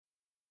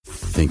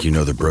Think you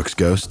know the Brooks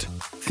Ghost?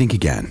 Think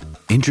again.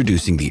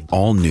 Introducing the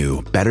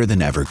all-new,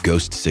 better-than-ever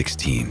Ghost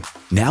 16.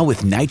 Now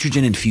with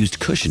nitrogen-infused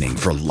cushioning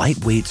for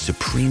lightweight,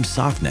 supreme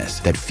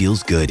softness that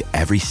feels good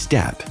every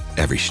step,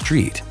 every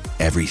street,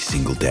 every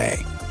single day.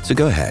 So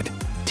go ahead,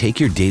 take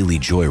your daily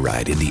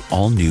joyride in the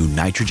all-new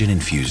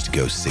nitrogen-infused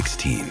Ghost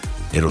 16.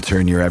 It'll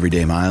turn your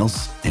everyday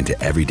miles into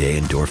everyday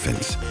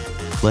endorphins.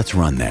 Let's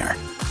run there.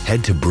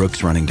 Head to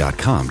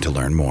brooksrunning.com to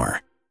learn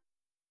more.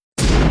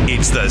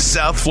 It's the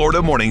South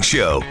Florida Morning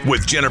Show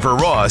with Jennifer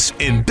Ross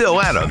and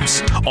Bill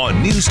Adams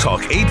on News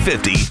Talk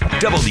 850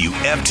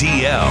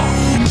 WFTL.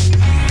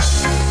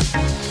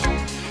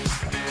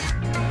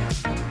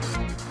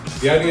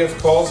 The IDF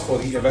calls for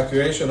the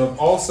evacuation of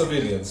all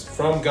civilians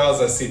from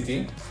Gaza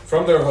City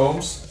from their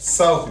homes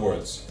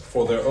southwards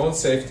for their own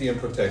safety and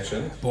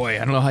protection. Boy,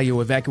 I don't know how you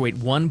evacuate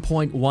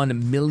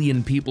 1.1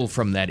 million people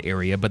from that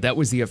area, but that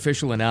was the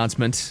official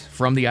announcement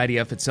from the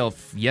IDF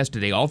itself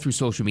yesterday, all through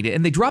social media,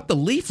 and they dropped the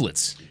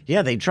leaflets.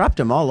 Yeah, they dropped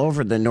them all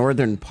over the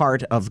northern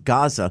part of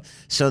Gaza.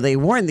 So they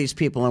warned these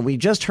people, and we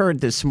just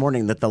heard this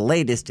morning that the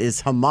latest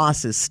is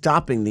Hamas is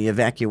stopping the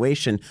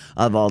evacuation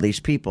of all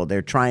these people.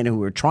 They're trying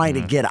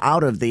to get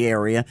out of the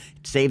area,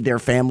 save their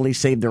families,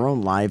 save their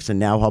own lives, and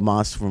now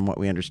Hamas, from what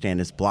we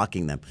understand, is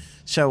blocking them.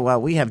 So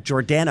we have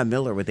Jordana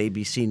Miller with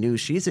ABC News.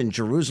 She's in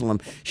Jerusalem.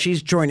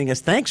 She's joining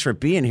us. Thanks for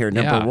being here,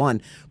 number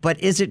one. But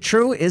is it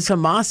true? Is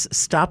Hamas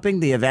stopping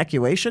the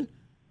evacuation?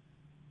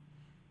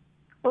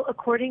 Well,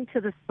 according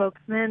to the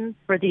spokesman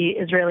for the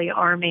Israeli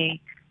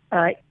army,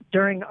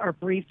 during our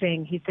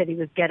briefing, he said he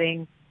was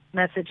getting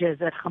messages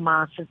that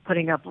Hamas is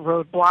putting up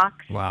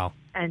roadblocks. Wow.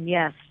 And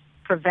yes,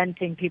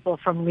 preventing people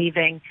from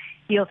leaving.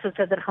 He also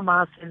said that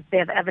they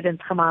have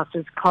evidence Hamas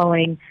is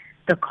calling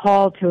the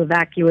call to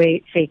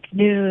evacuate fake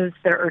news.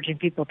 They're urging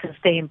people to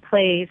stay in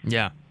place.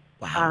 Yeah.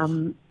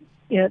 Wow.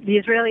 The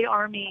Israeli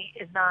army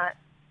is not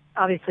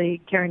obviously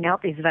carrying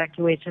out these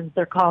evacuations.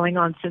 They're calling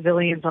on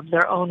civilians of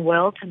their own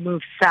will to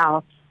move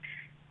south,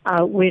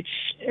 which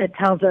it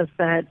tells us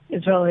that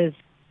Israel is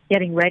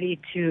getting ready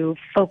to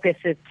focus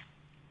its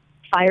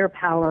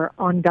firepower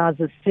on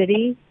Gaza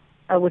City,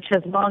 which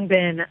has long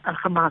been a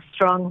Hamas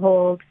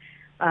stronghold.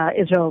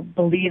 Israel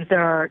believes there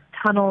are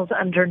tunnels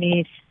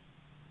underneath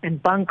and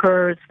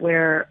bunkers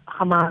where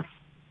Hamas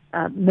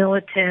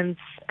militants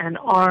and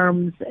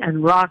arms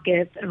and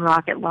rockets and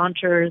rocket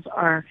launchers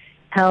are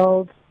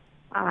held.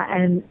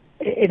 And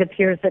it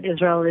appears that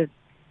Israel is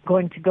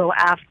going to go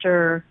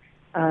after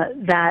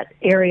that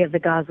area of the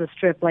Gaza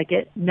Strip like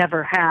it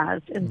never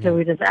has. And so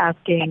it is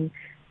asking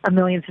 1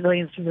 million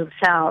civilians to move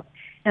south.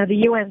 Now, the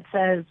UN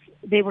says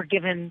they were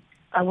given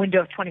a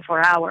window of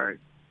 24 hours.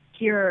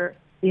 Here,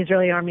 the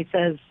Israeli army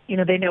says,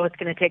 they know it's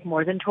going to take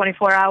more than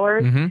 24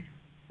 hours. Mm-hmm.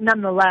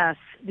 Nonetheless,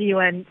 the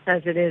UN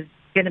says it is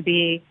going to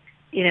be,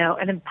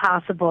 an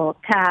impossible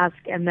task,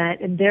 and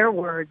that, in their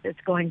words,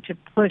 it's going to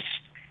push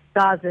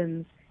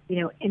Gazans,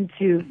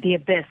 into the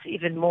abyss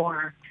even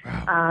more.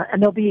 Wow.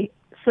 And there'll be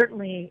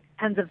certainly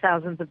tens of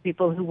thousands of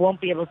people who won't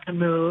be able to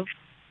move.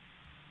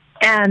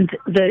 And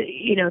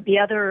the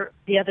other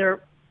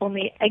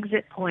only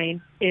exit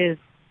point is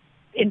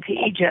into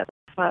Egypt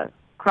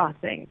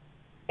crossing,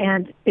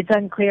 and it's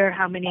unclear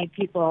how many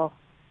people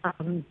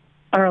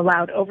are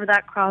allowed over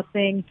that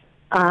crossing.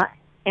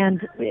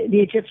 And the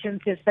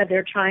Egyptians have said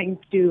they're trying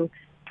to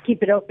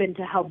keep it open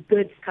to help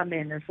goods come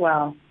in as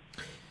well.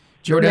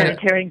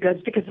 Humanitarian goods,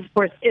 because, of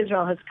course,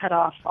 Israel has cut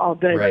off all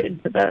goods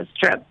into the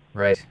Strip.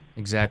 Right,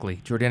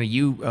 exactly. Jordana,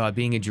 you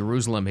being in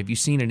Jerusalem, have you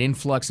seen an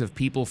influx of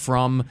people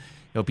from,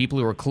 people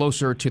who are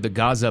closer to the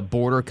Gaza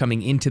border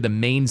coming into the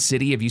main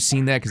city? Have you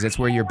seen that? Because that's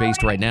where you're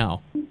based right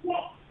now.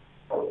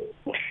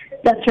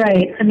 That's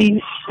right. I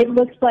mean, it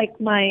looks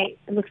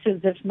as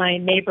if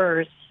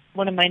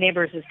one of my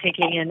neighbors is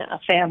taking in a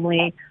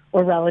family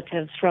or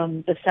relatives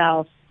from the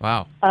south.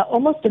 Wow.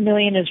 Almost 1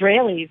 million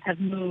Israelis have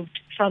moved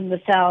from the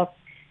south,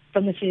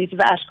 from the cities of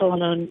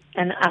Ashkelon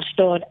and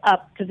Ashdod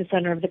up to the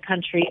center of the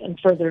country and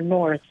further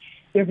north.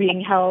 They're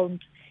being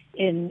housed,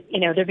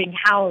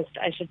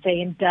 I should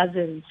say, in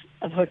dozens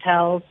of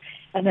hotels.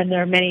 And then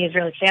there are many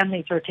Israeli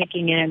families who are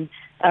taking in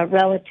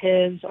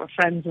relatives or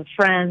friends of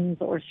friends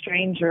or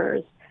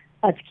strangers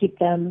to keep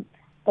them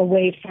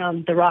away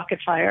from the rocket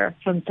fire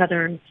from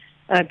southern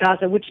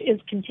Gaza, which is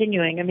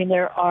continuing. I mean,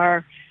 there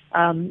are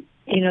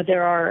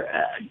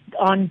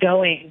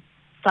ongoing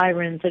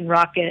sirens and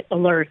rocket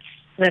alerts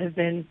that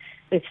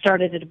it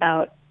started at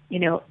about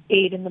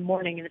 8 in the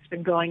morning, and it's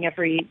been going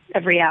every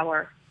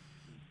hour.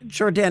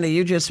 Jordana,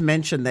 you just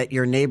mentioned that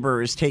your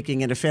neighbor is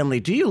taking in a family.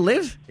 Do you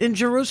live in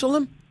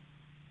Jerusalem?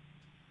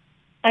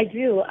 I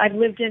do. I've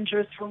lived in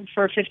Jerusalem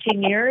for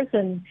 15 years,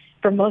 and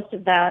for most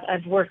of that,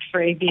 I've worked for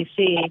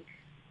ABC,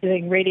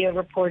 doing radio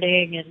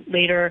reporting and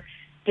later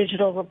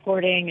digital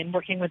reporting and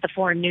working with the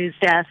foreign news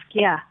desk.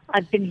 Yeah,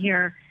 I've been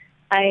here.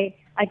 I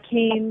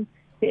came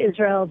to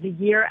Israel the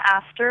year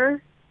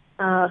after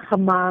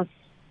Hamas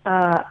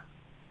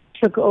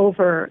took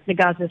over the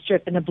Gaza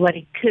Strip in a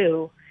bloody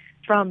coup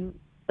from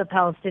the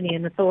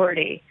Palestinian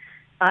Authority.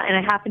 And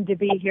I happened to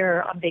be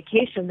here on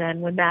vacation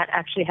then when that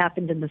actually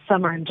happened in the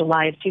summer in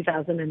July of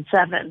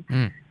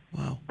 2007.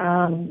 Wow.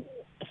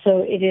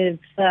 So it is,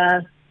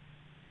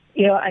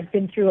 I've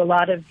been through a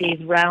lot of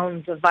these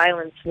rounds of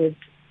violence with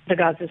the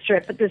Gaza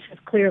Strip, but this is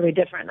clearly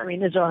different. I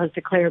mean, Israel has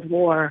declared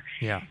war,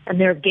 and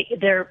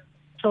their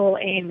sole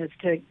aim is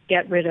to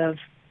get rid of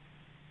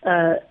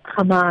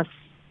Hamas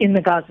in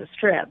the Gaza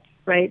Strip,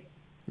 right?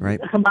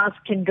 Right. Hamas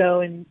can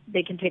go and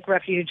they can take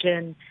refuge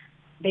in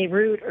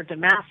Beirut or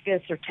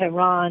Damascus or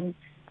Tehran,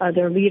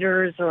 their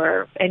leaders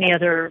or any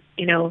other,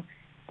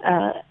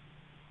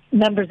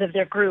 members of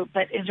their group.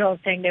 But Israel is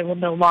saying they will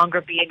no longer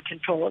be in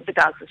control of the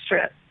Gaza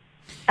Strip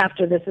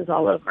after this is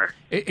all over.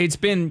 It's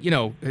been,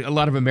 a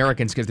lot of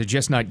Americans, because they're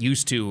just not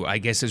used to, I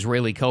guess,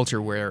 Israeli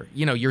culture where,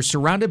 you're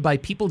surrounded by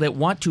people that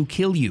want to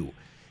kill you.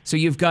 So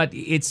you've got,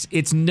 it's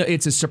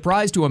a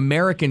surprise to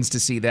Americans to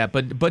see that,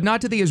 but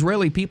not to the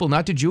Israeli people,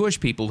 not to Jewish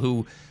people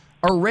who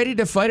are ready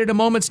to fight at a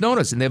moment's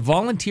notice. And they're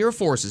volunteer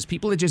forces,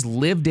 people that just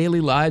live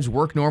daily lives,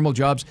 work normal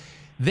jobs.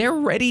 They're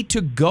ready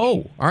to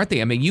go, aren't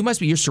they? I mean,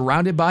 you're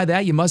surrounded by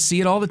that. You must see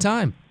it all the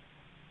time.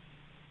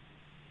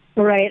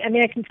 Right. I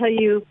mean, I can tell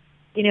you,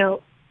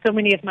 so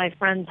many of my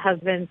friends'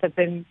 husbands have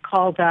been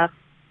called up.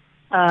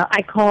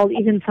 I called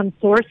even some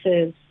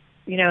sources,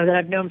 that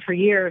I've known for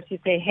years who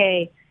say,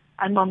 hey,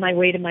 I'm on my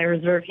way to my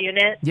reserve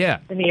unit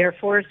in the Air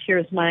Force.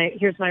 Here's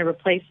my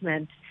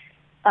replacement.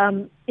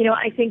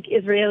 I think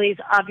Israelis,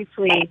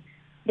 obviously,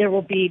 there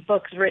will be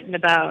books written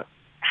about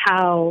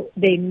how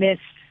they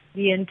missed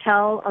the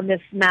intel on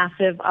this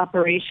massive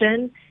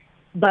operation.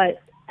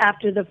 But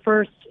after the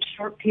first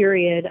short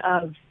period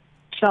of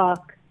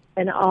shock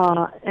and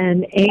awe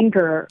and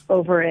anger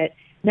over it,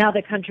 now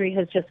the country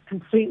has just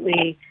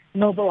completely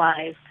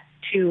mobilized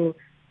to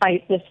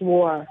fight this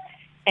war.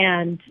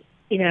 And,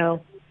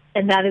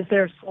 and that is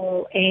their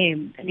sole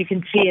aim. And you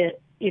can see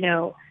it,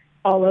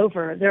 all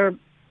over.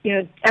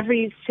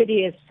 Every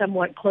city is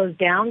somewhat closed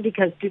down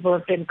because people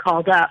have been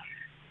called up.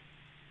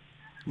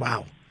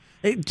 Wow.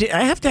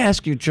 I have to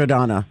ask you,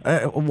 Jordana,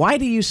 why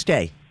do you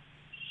stay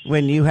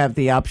when you have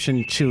the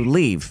option to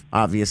leave,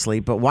 obviously,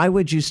 but why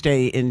would you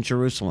stay in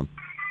Jerusalem?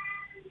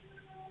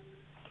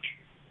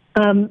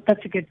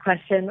 That's a good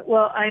question.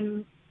 Well,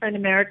 I'm an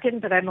American,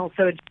 but I'm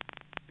also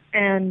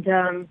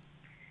and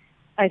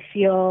I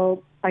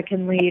feel I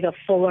can lead a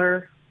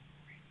fuller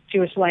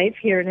Jewish life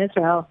here in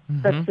Israel.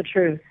 Mm-hmm. That's the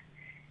truth.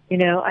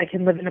 I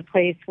can live in a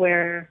place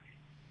where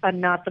I'm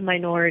not the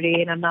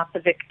minority and I'm not the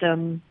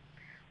victim.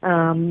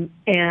 And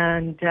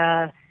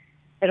I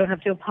don't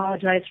have to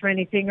apologize for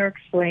anything or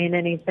explain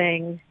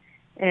anything.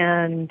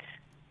 And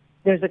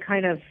there's a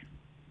kind of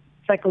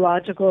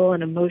psychological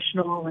and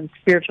emotional and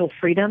spiritual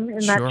freedom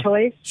in that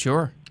choice.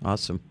 Sure.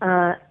 Awesome.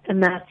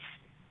 And that's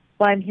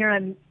why I'm here.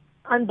 I'm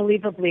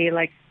unbelievably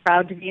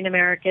proud to be an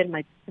American.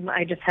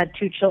 I just had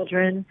 2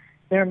 children.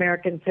 They're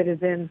American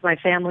citizens. My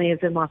family is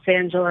in Los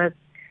Angeles.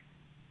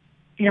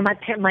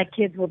 My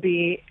kids will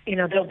be,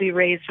 they'll be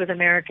raised with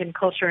American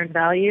culture and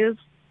values,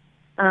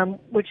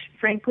 which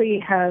frankly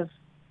have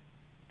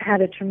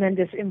had a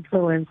tremendous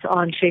influence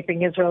on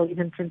shaping Israel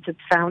even since its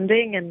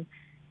founding. And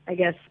I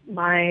guess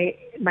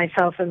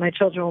myself and my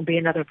children will be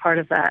another part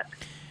of that.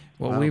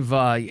 Well,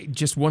 we've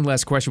just one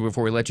last question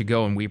before we let you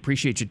go, and we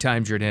appreciate your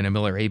time, Jordana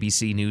Miller,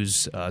 ABC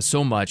News,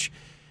 so much.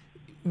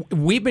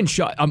 We've been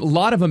shocked. A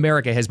lot of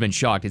America has been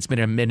shocked. It's been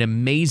an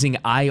amazing,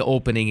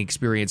 eye-opening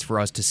experience for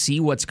us to see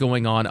what's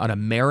going on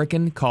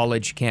American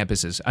college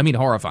campuses. I mean,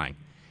 horrifying.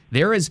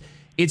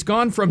 It's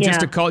gone from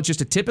just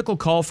a typical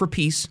call for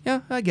peace. Yeah,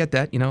 I get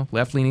that.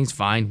 Left-leaning's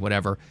fine,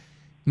 whatever.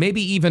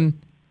 Maybe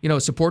even,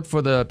 support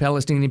for the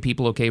Palestinian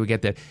people. Okay, we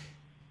get that.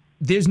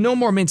 There's no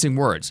more mincing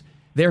words.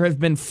 There have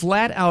been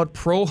flat-out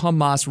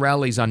pro-Hamas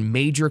rallies on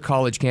major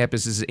college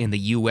campuses in the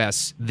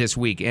U.S. this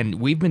week,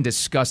 and we've been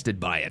disgusted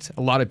by it.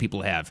 A lot of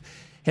people have.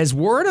 Has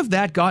word of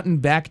that gotten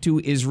back to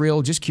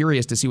Israel? Just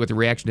curious to see what the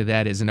reaction to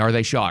that is, and are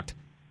they shocked?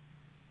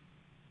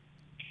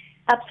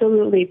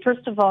 Absolutely.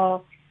 First of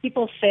all,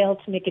 people fail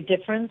to make a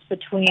difference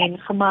between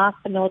Hamas,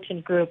 the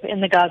militant group in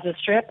the Gaza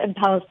Strip, and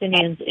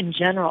Palestinians in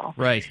general.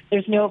 Right.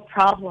 There's no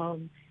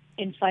problem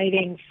in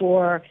fighting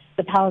for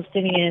the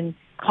Palestinian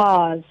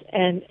cause.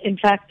 And in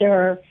fact, there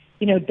are,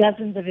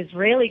 dozens of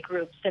Israeli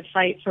groups that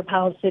fight for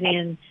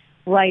Palestinian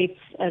rights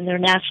and their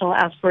national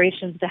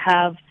aspirations to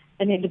have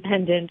an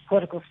independent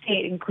political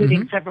state,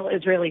 including several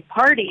Israeli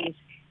parties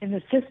in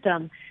the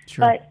system.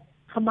 Sure. But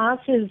Hamas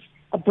is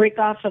a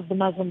breakoff of the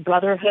Muslim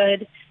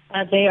Brotherhood.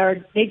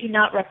 They do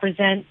not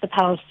represent the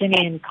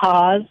Palestinian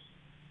cause.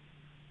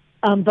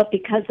 But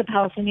because the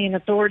Palestinian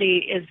Authority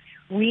is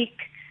weak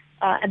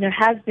and there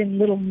has been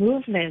little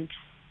movement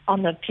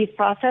on the peace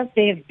process,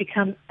 they have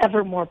become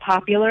ever more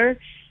popular,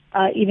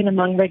 even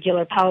among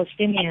regular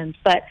Palestinians.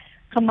 But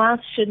Hamas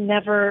should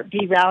never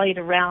be rallied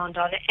around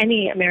on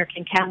any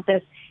American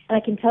campus. And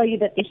I can tell you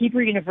that the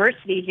Hebrew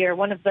University here,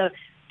 one of the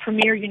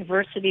premier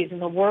universities in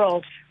the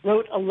world,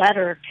 wrote a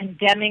letter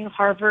condemning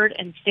Harvard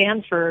and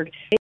Stanford.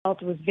 They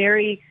felt it was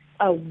very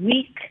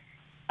weak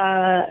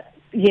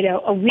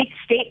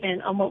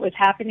statement on what was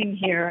happening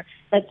here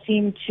that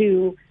seemed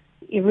to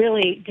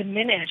really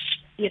diminish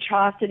the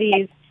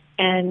atrocities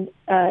and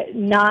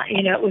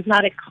it was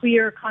not a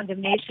clear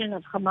condemnation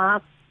of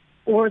Hamas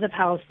or the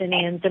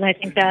Palestinians. And I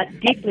think that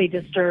deeply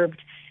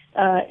disturbed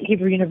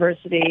Hebrew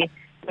University,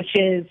 which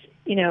is,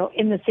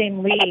 in the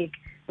same league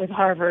with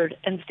Harvard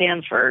and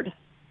Stanford.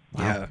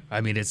 Wow. Yeah,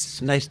 I mean,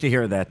 it's nice to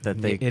hear that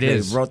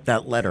they wrote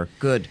that letter.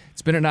 Good.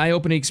 It's been an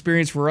eye-opening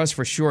experience for us,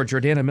 for sure.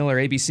 Jordana Miller,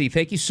 ABC,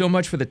 thank you so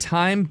much for the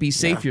time. Be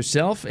safe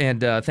yourself,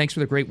 and thanks for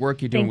the great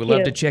work you're doing. We'd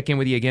love to check in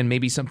with you again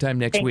maybe sometime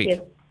next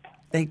week.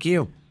 Thank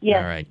you. Yeah.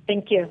 All right.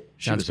 Thank you.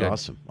 Sounds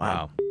awesome.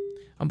 Wow.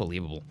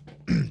 Unbelievable.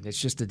 It's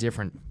just a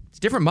different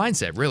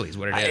mindset, really, is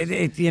what it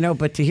is.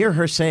 But to hear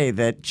her say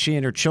that she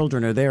and her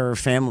children are there, her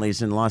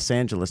family's in Los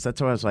Angeles,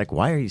 that's why I was like,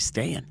 why are you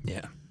staying?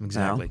 Yeah,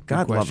 exactly.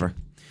 God love her.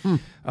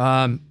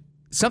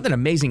 Something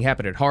amazing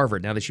happened at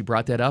Harvard, now that you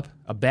brought that up.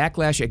 A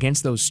backlash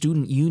against those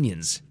student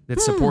unions that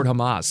support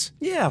Hamas.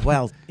 Yeah,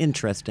 well,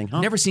 interesting,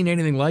 huh? Never seen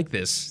anything like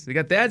this. We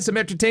got that and some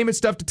entertainment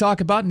stuff to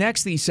talk about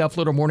next. The South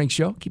Florida Morning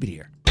Show. Keep it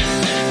here. They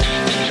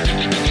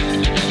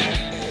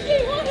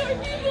want our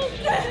people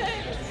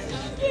dead.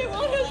 They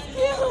want us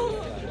killed.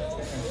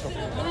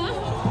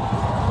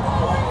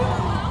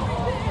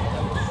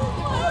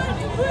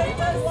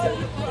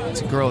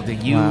 It's a girl at the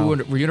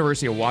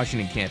University of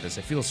Washington campus.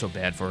 I feel so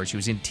bad for her. She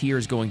was in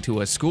tears going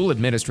to a school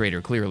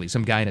administrator, clearly,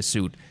 some guy in a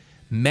suit.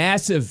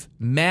 Massive,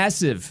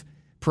 massive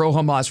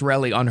pro-Hamas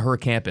rally on her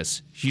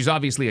campus. She's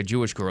obviously a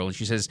Jewish girl, and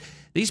she says,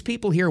 these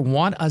people here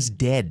want us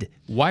dead.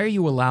 Why are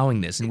you allowing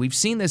this? And we've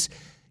seen this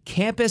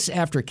campus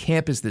after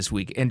campus this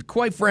week, and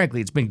quite frankly,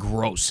 it's been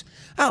gross.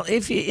 Well,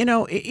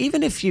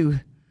 even if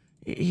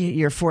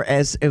you're for,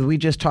 as we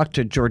just talked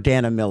to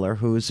Jordana Miller,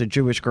 who's a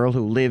Jewish girl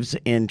who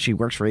she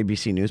works for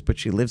ABC News, but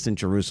she lives in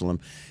Jerusalem.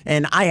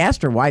 And I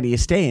asked her, why do you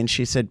stay? And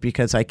she said,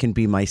 because I can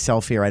be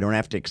myself here. I don't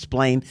have to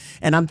explain.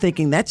 And I'm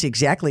thinking that's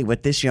exactly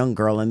what this young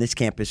girl on this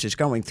campus is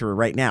going through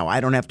right now. I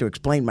don't have to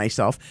explain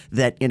myself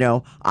that,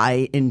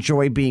 I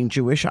enjoy being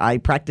Jewish. I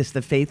practice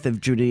the faith of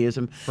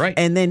Judaism. Right.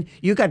 And then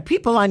you got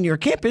people on your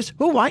campus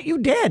who want you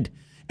dead.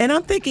 And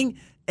I'm thinking,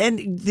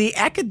 and the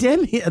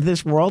academia of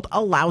this world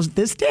allows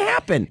this to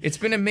happen. It's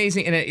been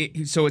amazing.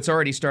 And so it's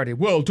already started.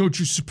 Well, don't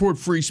you support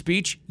free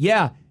speech?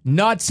 Yeah,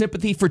 not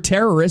sympathy for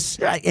terrorists.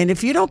 And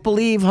if you don't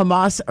believe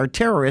Hamas are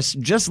terrorists,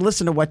 just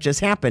listen to what just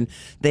happened.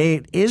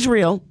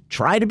 Israel,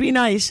 try to be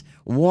nice,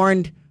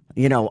 warned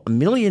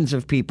millions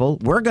of people,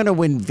 we're going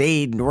to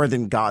invade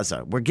northern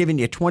Gaza. We're giving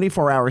you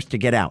 24 hours to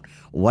get out.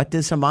 What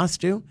does Hamas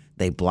do?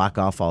 They block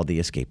off all the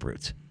escape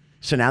routes.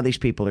 So now these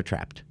people are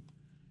trapped.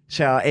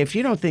 So if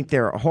you don't think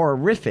they're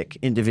horrific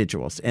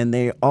individuals and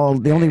the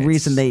only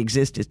reason they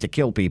exist is to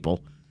kill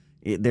people,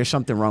 there's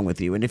something wrong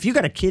with you. And if you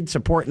got a kid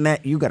supporting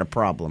that, you got a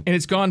problem. And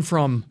it's gone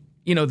from,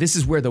 this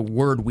is where the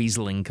word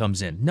weaseling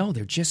comes in. No,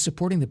 they're just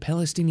supporting the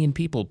Palestinian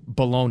people.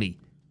 Baloney.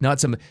 Not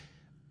some,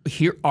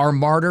 our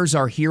martyrs,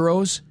 our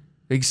heroes.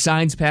 Big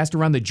signs passed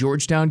around the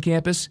Georgetown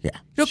campus. Yeah,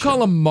 you don't call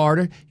them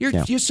martyr.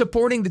 You're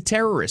supporting the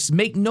terrorists.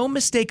 Make no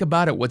mistake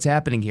about it. What's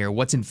happening here?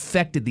 What's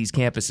infected these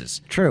campuses?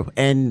 True.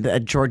 And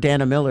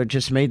Jordana Miller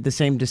just made the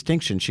same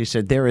distinction. She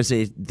said there's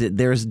a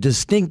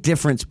distinct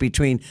difference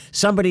between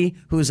somebody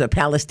who's a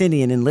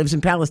Palestinian and lives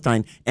in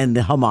Palestine and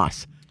the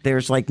Hamas.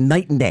 There's like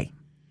night and day.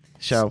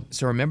 So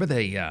remember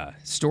the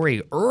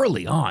story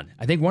early on.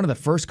 I think one of the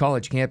first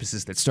college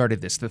campuses that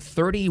started this. The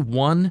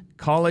 31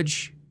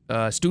 college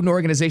student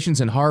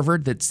organizations in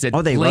Harvard that said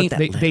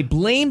they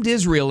blamed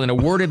Israel in a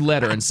worded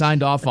letter and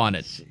signed off on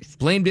it.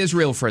 Blamed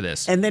Israel for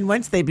this. And then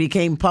once they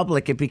became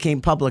public,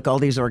 all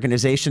these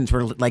organizations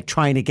were like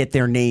trying to get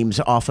their names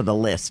off of the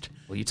list.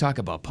 Well, you talk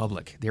about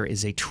public. There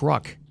is a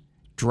truck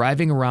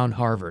driving around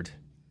Harvard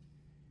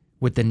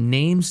with the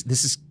names.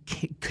 This is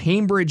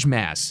Cambridge,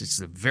 Mass.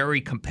 It's a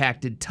very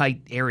compacted,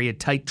 tight area,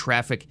 tight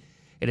traffic.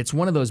 And it's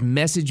one of those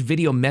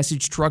video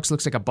message trucks.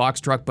 Looks like a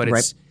box truck, but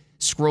it's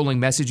scrolling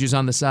messages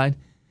on the side.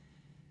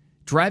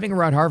 Driving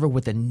around Harvard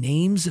with the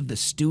names of the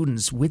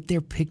students with their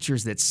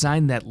pictures that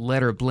signed that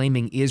letter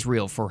blaming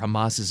Israel for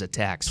Hamas's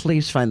attacks.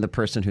 Please find the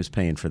person who's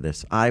paying for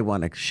this. I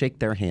want to shake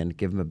their hand,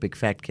 give them a big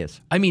fat kiss.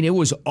 I mean, it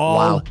was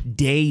all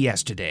day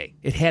yesterday.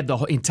 It had the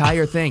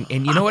entire thing.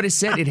 And you know what it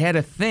said? It had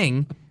a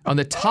thing. On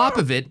the top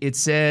of it, it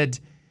said,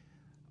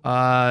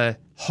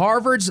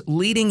 Harvard's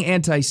leading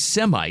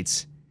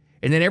anti-Semites.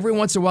 And then every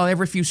once in a while,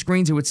 every few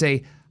screens, it would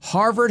say,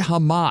 Harvard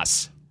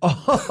Hamas.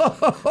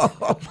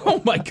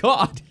 Oh, my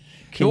God.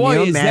 Can you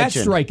imagine? Is that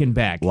striking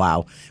back?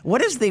 Wow.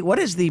 What is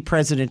the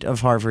president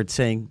of Harvard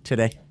saying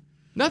today?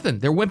 Nothing.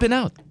 They're wimping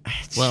out.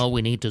 Well,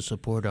 we need to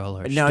support all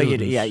our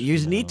students.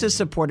 You need to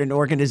support an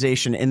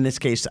organization. In this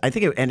case, I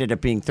think it ended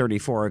up being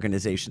 34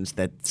 organizations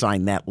that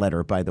signed that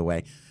letter, by the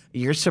way.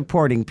 You're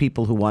supporting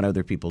people who want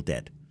other people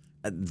dead.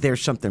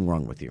 There's something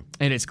wrong with you.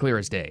 And it's clear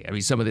as day. I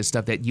mean, some of this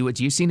stuff that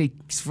you seen it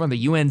from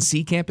the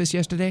UNC campus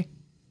yesterday?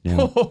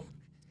 Yeah.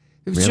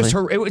 It was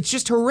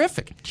just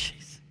horrific.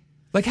 Jeez.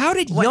 Like, how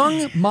did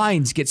young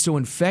minds get so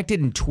infected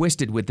and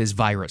twisted with this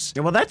virus?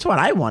 Well, that's what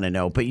I want to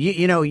know. But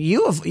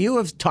you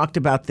have talked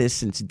about this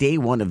since day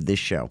one of this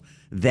show,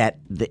 that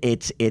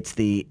it's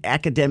the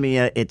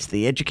academia, it's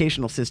the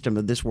educational system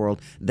of this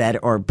world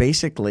that are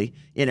basically,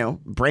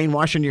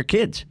 brainwashing your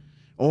kids,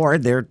 or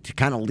they're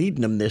kind of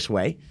leading them this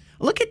way.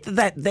 Look at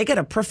that. They got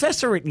a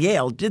professor at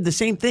Yale, did the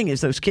same thing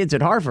as those kids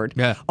at Harvard,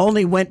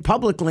 only went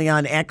publicly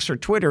on X or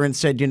Twitter and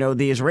said, the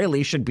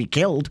Israelis should be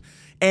killed.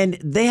 And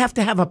they have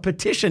to have a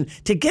petition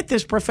to get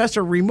this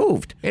professor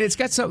removed. And it's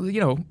got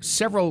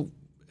several,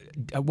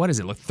 what is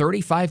it, like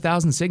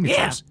 35,000 signatures?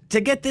 Yeah,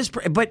 to get this.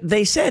 But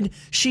they said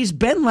she's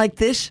been like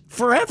this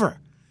forever.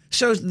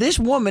 So this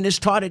woman is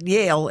taught at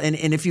Yale, and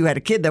if you had a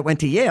kid that went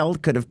to Yale,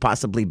 could have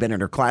possibly been in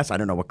her class. I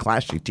don't know what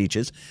class she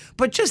teaches.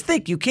 But just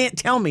think, you can't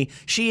tell me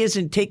she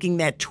isn't taking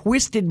that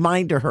twisted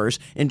mind of hers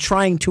and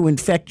trying to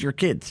infect your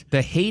kids.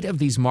 The hate of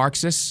these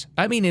Marxists,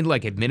 I mean, in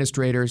like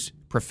administrators,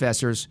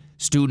 professors,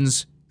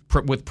 students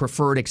with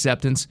preferred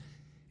acceptance,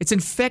 it's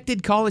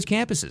infected college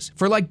campuses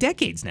for like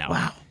decades now.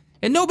 Wow.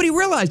 And nobody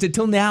realized it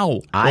till now.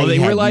 They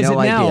realize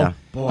no it now. idea.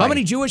 Boy. How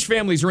many Jewish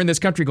families are in this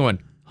country going,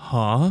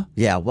 huh?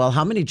 Yeah, well,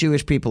 how many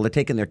Jewish people are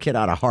taking their kid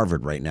out of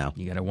Harvard right now?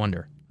 You got to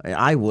wonder.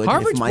 I would.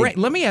 Harvard's brand,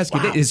 let me ask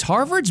you, Wow. is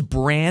Harvard's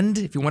brand,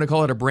 if you want to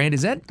call it a brand,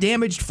 is that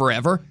damaged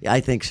forever?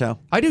 I think so.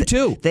 I do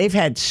too. They've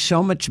had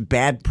so much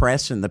bad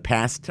press in the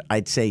past,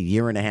 I'd say,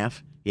 year and a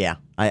half. Yeah,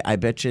 I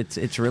bet you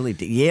it's really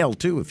Yale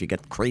too. If you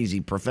got crazy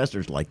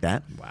professors like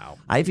that. Wow.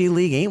 Ivy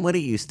League ain't what it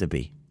used to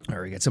be. All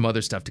right, we got some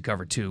other stuff to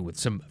cover too, with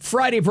some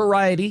Friday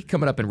variety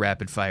coming up in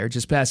rapid fire.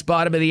 Just past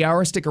bottom of the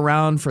hour. Stick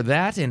around for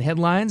that and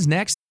headlines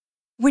next.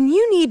 When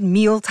you need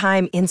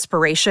mealtime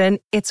inspiration,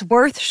 it's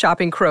worth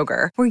shopping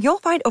Kroger, where you'll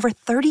find over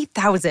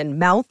 30,000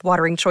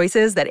 mouth-watering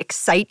choices that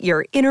excite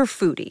your inner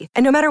foodie.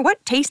 And no matter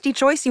what tasty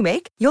choice you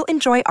make, you'll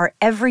enjoy our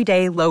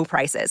everyday low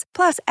prices,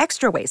 plus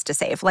extra ways to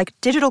save, like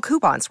digital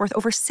coupons worth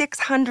over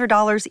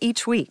 $600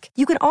 each week.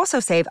 You can also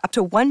save up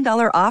to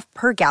 $1 off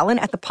per gallon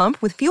at the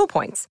pump with fuel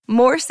points.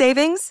 More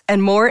savings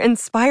and more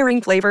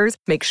inspiring flavors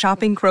make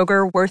shopping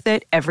Kroger worth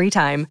it every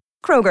time.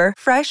 Kroger,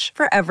 fresh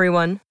for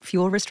everyone.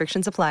 Fuel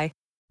restrictions apply.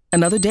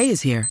 Another day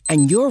is here,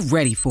 and you're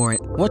ready for it.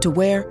 What to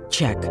wear?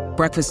 Check.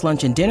 Breakfast,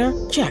 lunch, and dinner?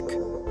 Check.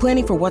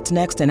 Planning for what's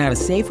next and how to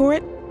save for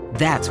it?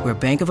 That's where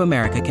Bank of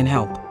America can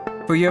help.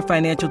 For your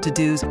financial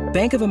to-dos,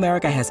 Bank of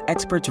America has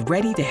experts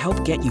ready to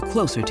help get you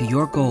closer to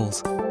your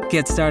goals.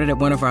 Get started at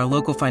one of our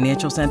local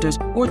financial centers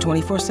or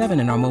 24/7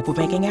 in our mobile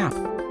banking app.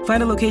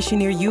 Find a location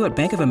near you at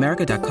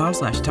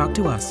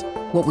bankofamerica.com/talktous.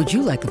 What would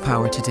you like the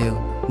power to do?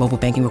 Mobile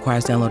banking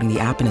requires downloading the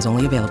app and is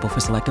only available for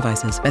select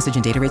devices. Message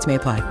and data rates may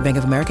apply. Bank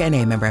of America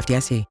N.A., member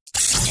FDIC.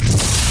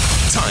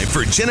 Time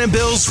for Jen and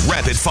Bill's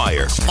Rapid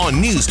Fire on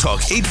News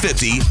Talk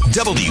 850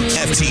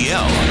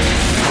 WFTL.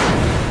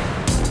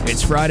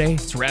 It's Friday.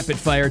 It's rapid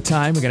fire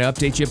time. We're going to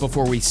update you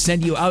before we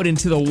send you out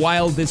into the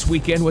wild this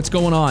weekend. What's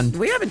going on?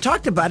 We haven't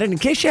talked about it. In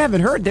case you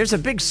haven't heard, there's a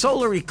big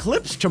solar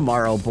eclipse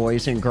tomorrow,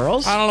 boys and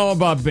girls. I don't know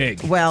about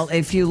big. Well,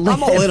 if you live...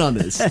 I'm all in on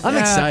this. I'm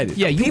excited.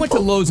 Yeah, you went to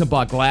Lowe's and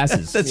bought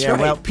glasses. That's Yeah, right.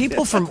 well,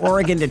 people from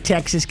Oregon to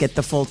Texas get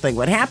the full thing.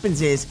 What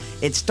happens is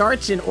it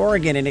starts in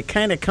Oregon and it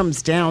kind of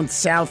comes down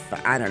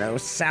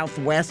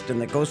southwest,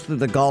 and it goes through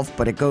the Gulf,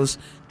 but it goes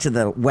to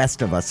the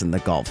west of us in the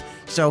Gulf.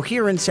 So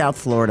here in South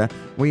Florida,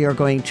 we are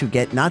going to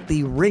get not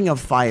the ring of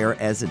fire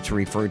as it's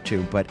referred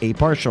to, but a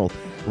partial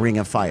ring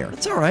of fire.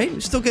 It's all right. You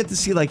still get to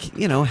see,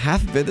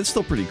 half of it. That's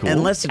still pretty cool.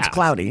 Unless it's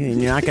cloudy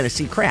and you're not going to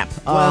see crap.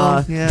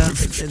 Well, yeah.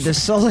 The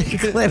solar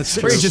eclipse.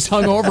 Or you just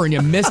hung over and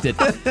you missed it.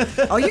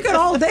 Oh, you got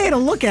all day to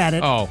look at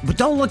it. Oh. But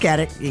don't look at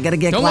it. You got to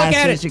get Don't look at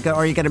glasses. it.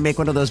 Or you got to make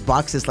one of those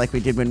boxes like we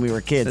did when we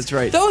were kids. That's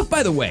right. Those,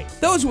 by the way,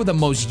 those were the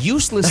most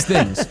useless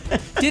things.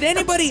 Did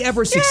anybody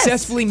ever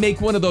successfully make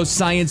one of those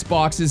science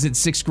boxes in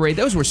 6th grade?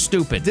 Those were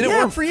stupid. Did it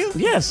work for you?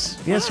 Yes.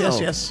 Wow.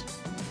 Yes.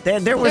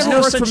 There was Never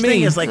no worked such for me.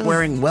 thing as like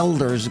wearing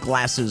welder's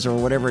glasses or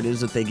whatever it is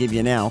that they give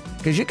you now.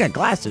 Because you got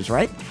glasses,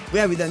 right?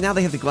 Yeah, now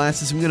they have the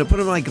glasses. I'm going to put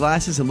on my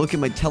glasses and look at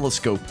my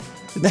telescope.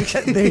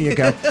 There you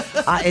go.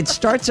 It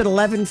starts at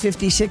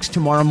 11:56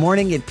 tomorrow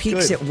morning. It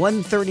peaks Good. at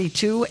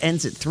 1:32,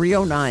 ends at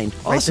 3:09. Write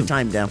the Awesome.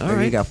 time down. All There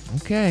you right. go.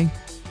 Okay.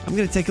 I'm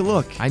going to take a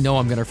look. I know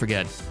I'm going to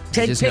forget. I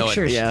Take just know it.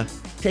 pictures. Yeah.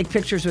 Take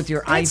pictures with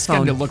your It's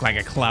going to iPhone. look like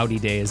a cloudy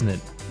day, isn't it?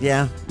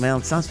 Yeah. Well,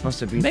 it's not supposed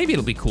to be. Maybe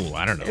it'll be cool.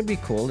 I don't know. It'd be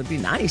cool. It'd be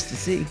nice to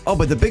see. Oh,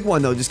 but the big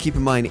one, though, just keep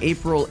in mind,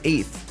 April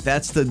 8th.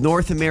 That's the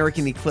North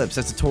American eclipse.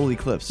 That's a total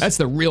eclipse. That's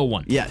the real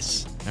one.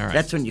 Yes. All right.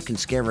 That's when you can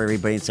scare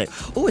everybody and say,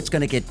 "Oh, it's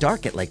going to get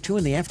dark at like 2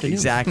 in the afternoon."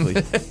 Exactly.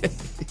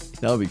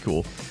 That would be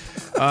cool.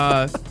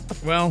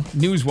 Well,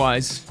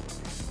 news-wise,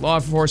 law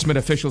enforcement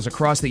officials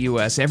across the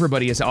U.S.,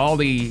 everybody is, all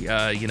the,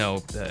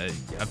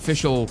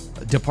 official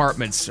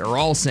departments are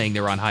all saying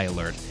they're on high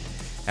alert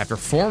after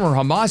former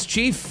Hamas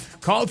chief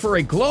called for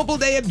a global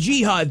day of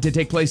jihad to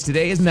take place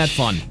today. Isn't that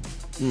fun?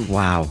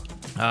 Wow.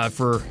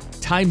 For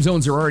time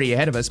zones are already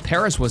ahead of us.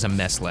 Paris was a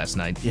mess last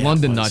night. Yeah,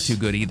 London it not was. too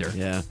good either.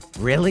 Yeah.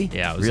 Really?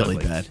 Yeah, it was Really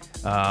ugly. bad.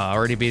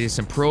 Already been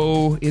some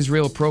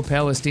pro-Israel,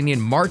 pro-Palestinian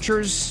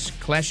marchers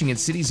clashing in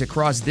cities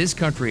across this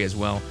country as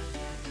well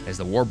as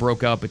the war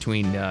broke out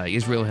between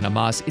Israel and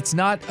Hamas. It's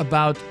not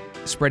about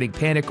spreading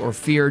panic or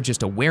fear,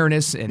 just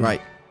awareness, and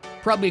Right.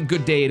 probably a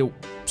good day to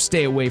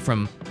stay away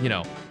from,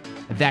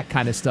 that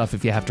kind of stuff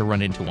if you have to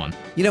run into one.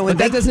 You know, but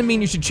that doesn't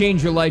mean you should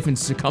change your life and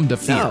succumb to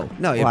fear.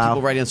 No. You have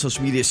people writing on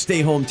social media,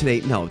 "Stay home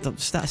today." No,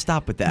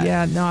 stop with that.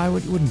 Yeah, no, I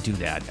wouldn't do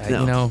that.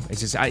 No. It's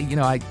just I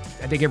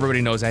think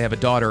everybody knows I have a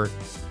daughter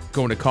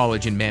going to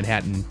college in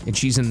Manhattan, and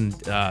she's in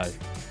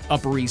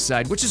Upper East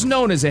Side, which is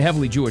known as a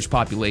heavily Jewish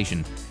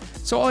population.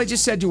 So all I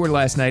just said to her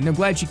last night, and I'm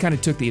glad she kind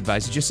of took the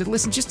advice, I just said,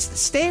 listen, just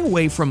stay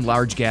away from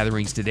large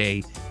gatherings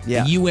today.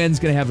 Yeah. The UN's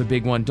going to have a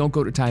big one. Don't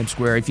go to Times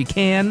Square. If you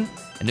can,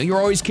 I know you're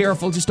always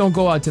careful, just don't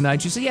go out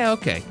tonight. She said, yeah,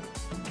 okay.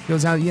 She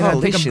goes out, I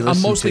think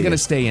I'm mostly going to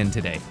stay in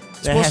today.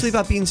 It's mostly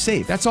about being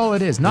safe. That's all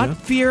it is. Not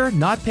fear,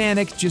 not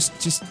panic,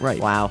 just right.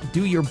 Wow.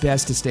 Do your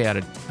best to stay out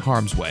of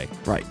harm's way.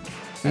 Right.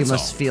 You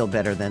must feel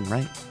better then,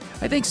 right?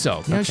 I think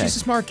so. You know, Okay. she's a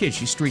smart kid.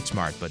 She's street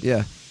smart, but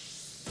Yeah.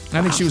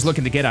 I think she was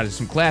looking to get out of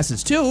some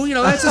classes too. You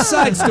know, that's a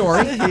side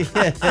story.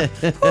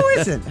 Who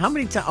isn't? How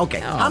many times? Okay.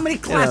 How many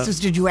classes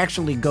did you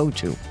actually go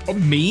to? Oh,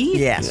 me?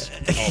 Yes.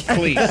 Oh,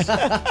 please.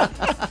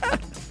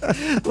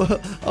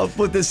 Well, I'll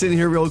put this in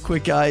here real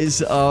quick, guys.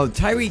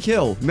 Tyreek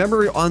Hill.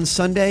 Remember on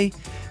Sunday?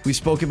 We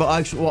spoke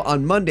about,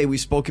 on Monday, we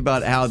spoke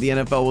about how the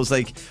NFL was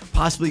like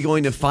possibly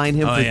going to fine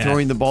him for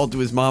throwing the ball to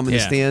his mom in the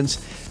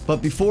stands.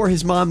 But before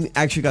his mom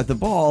actually got the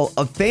ball,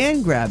 a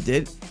fan grabbed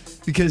it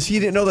because he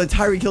didn't know that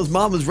Tyreek Hill's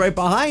mom was right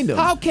behind him.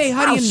 Okay,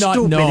 how do you not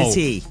stupid know? is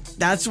he?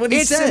 That's what he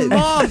It's said. his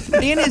mom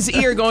in his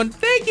ear going,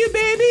 thank you,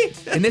 baby.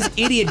 And this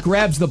idiot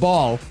grabs the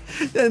ball.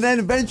 And then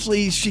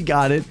eventually she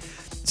got it.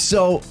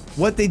 So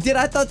what they did,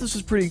 I thought this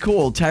was pretty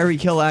cool. Tyreek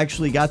Hill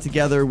actually got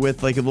together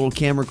with like a little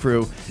camera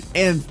crew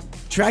and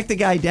tracked the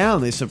guy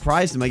down. They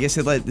surprised him. I guess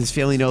they let his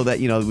family know that,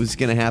 it was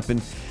going to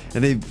happen.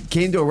 And they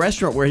came to a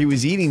restaurant where he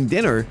was eating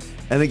dinner.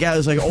 And the guy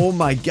was like, oh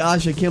my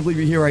gosh, I can't believe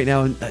you're here right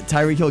now. And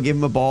Tyreek Hill gave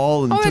him a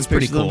ball and took that's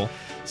pretty pictures of him. cool.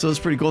 So it's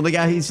pretty cool. And the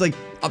guy, he's like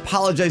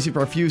apologizing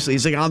profusely.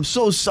 He's like, I'm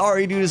so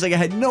sorry, dude. He's like, I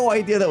had no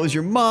idea that was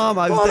your mom.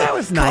 I was that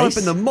was caught nice.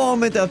 up in the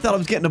moment. I thought I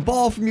was getting a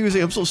ball from you. He's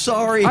like, I'm so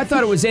sorry. I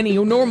thought it was any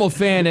normal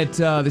fan at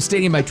the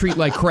stadium I treat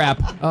like crap.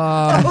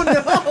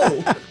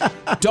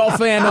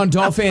 Dolphin on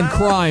Dolphin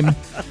crime.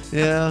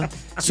 Yeah.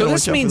 So Gotta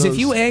this watch out means for if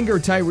you those. anger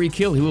Tyreek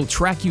Hill, he will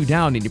track you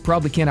down and you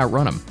probably can't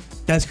outrun him.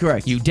 That's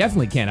correct. You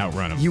definitely can't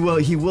outrun him. He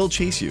will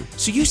chase you.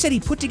 So you said he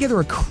put together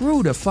a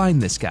crew to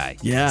find this guy.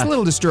 Yeah. It's a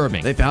little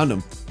disturbing. They found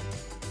him.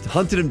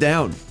 Hunted him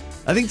down.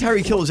 I think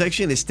Tyreek Hill was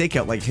actually in a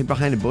stakeout, like hid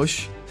behind a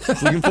bush,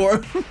 looking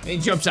for him. He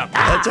jumps up.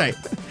 That's right.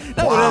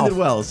 That one Wow. ended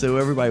well, so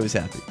everybody was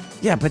happy.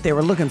 Yeah, but they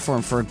were looking for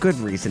him for a good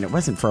reason. It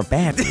wasn't for a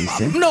bad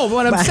reason. No,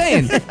 what I'm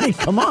saying,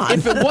 Come on.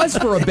 if it was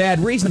for a bad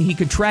reason, he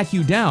could track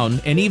you down,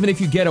 and even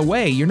if you get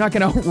away, you're not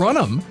going to outrun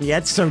him. Yeah,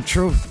 it's so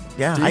true.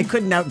 Yeah, I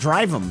couldn't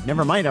outdrive him.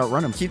 Never mind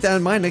outrun him. Keep that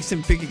in mind. Next time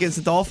you pick against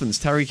the Dolphins,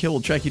 Tyreek Hill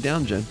will track you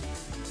down, Jen.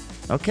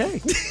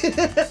 Okay.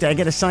 Did I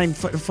get a signed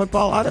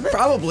football out of it?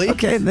 Probably.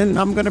 Okay, then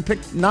I'm going to pick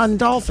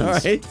non-Dolphins. All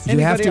right. You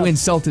have Anybody to else?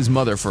 insult his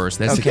mother first.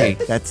 That's Okay,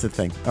 okay. that's the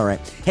thing. All right.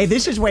 Hey,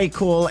 this is way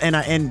cool,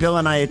 and Bill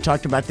and I had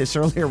talked about this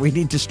earlier. We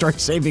need to start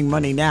saving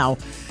money now.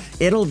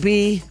 It'll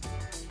be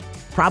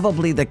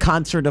probably the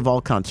concert of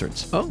all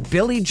concerts. Oh.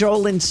 Billy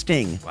Joel and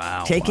Sting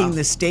taking wow.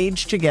 the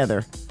stage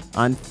together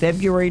on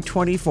February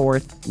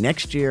 24th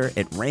next year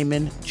at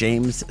Raymond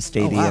James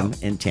Stadium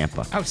in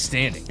Tampa.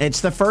 Outstanding. It's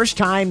the first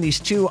time these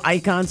two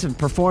icons have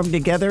performed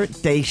together.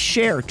 They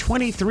share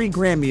 23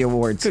 Grammy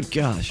Awards. Good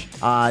gosh.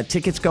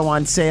 Tickets go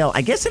on sale.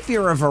 I guess if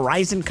you're a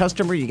Verizon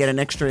customer, you get an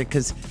extra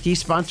because he's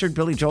sponsored,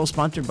 Billy Joel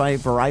sponsored by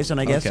Verizon,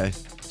 I guess. Okay.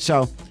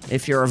 So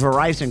if you're a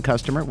Verizon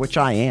customer, which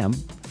I am,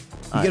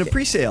 You get a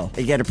pre-sale.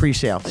 you get a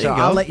pre-sale. There So you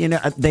go. I'll let you know.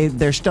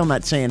 They're still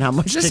not saying how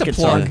much Is this a tickets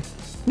plug? are.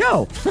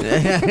 No.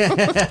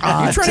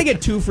 You're trying to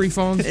get 2 free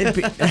phones?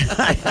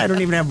 I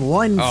don't even have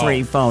one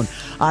free phone.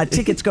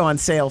 Tickets go on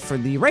sale for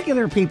the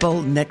regular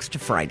people next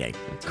Friday.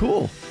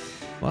 Cool.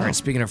 All right,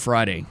 speaking of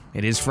Friday,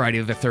 it is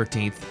Friday the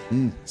 13th.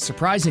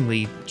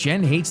 Surprisingly,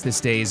 Jen hates this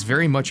day, is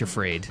very much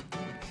afraid.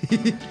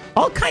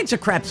 All kinds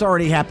of crap's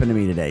already happened to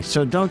me today,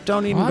 so don't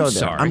even I'm go there.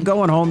 sorry. I'm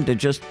going home to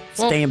just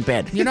Well, stay in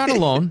bed. You're not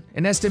alone.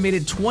 An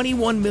estimated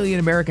 21 million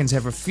Americans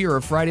have a fear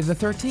of Friday the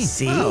 13th.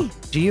 See?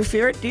 Do you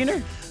fear it,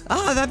 Diener?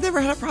 I've never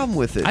had a problem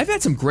with it. I've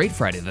had some great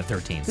Friday the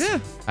 13th.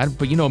 Yeah.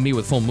 But you know me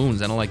with full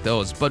moons, I don't like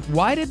those. But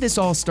why did this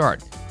all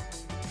start?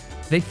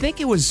 They think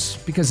it was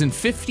because in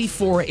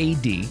 54 AD,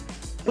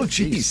 Oh,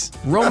 jeez.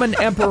 Roman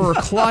Emperor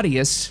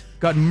Claudius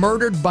got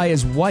murdered by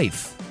his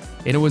wife.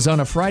 And it was on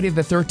a Friday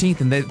the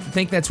 13th, and they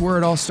think that's where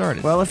it all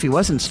started. Well, if he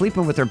wasn't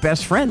sleeping with her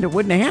best friend, it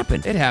wouldn't have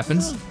happened. It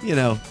happens.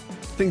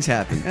 Things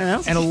happen.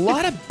 And a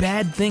lot of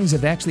bad things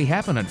have actually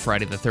happened on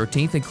Friday the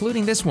 13th,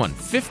 including this one.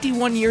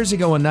 51 years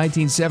ago in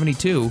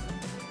 1972,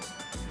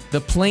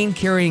 the plane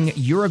carrying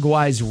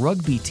Uruguay's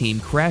rugby team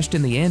crashed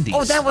in the Andes.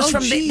 Oh, that was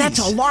from geez. that's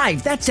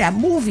alive. That's that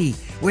movie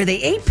where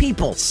they ate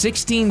people.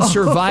 16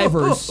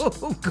 survivors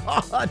Oh,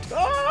 God.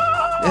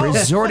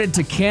 resorted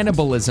to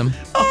cannibalism.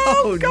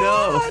 Oh,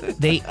 no.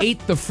 They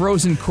ate the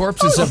frozen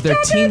corpses of their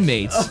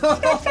teammates.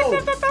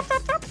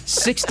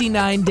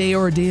 69-day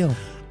ordeal.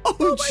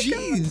 Oh,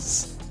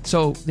 jeez.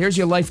 So there's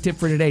your life tip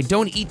for today.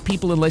 Don't eat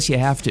people unless you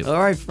have to. All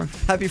right.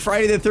 Happy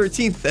Friday the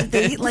 13th. Then.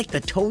 They eat like the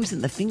toes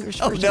and the fingers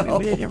first. no.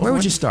 Where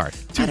would you start?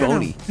 Too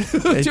bony.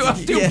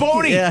 Too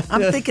bony. Yeah.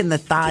 I'm thinking the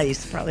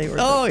thighs probably.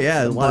 Oh,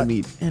 yeah. A lot of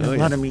meat. And a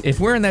lot of meat. If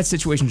we're in that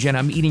situation, Jen,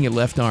 I'm eating your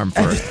left arm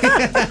first.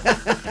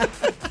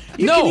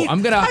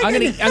 I'm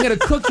gonna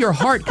cook your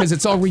heart because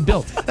it's all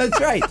rebuilt. That's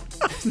right.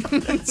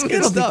 That's good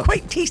It'll be stuff.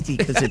 quite tasty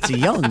because it's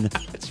young.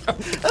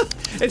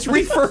 It's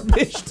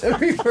refurbished.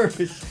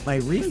 My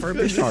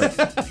refurbished heart.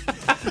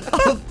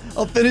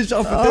 I'll finish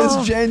off with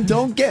this, Jen.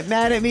 Don't get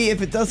mad at me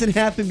if it doesn't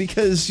happen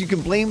because you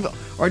can blame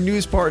our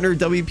news partner,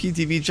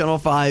 WPTV Channel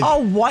 5.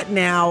 Oh, what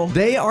now?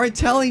 They are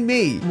telling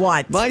me.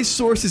 What? My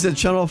sources at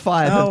Channel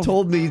 5 have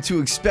told me to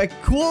expect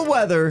cool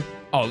weather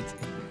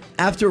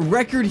after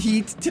record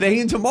heat today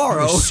and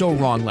tomorrow. I was so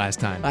wrong last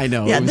time. I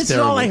know. Yeah, it was this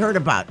terrible. is all I heard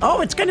about.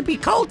 Oh, it's going to be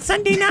cold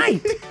Sunday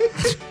night.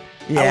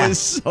 I was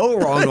so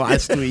wrong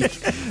last week.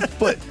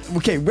 But,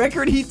 okay,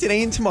 record heat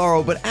today and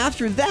tomorrow. But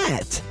after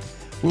that,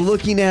 we're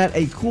looking at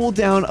a cool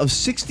down of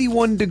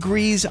 61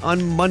 degrees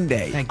on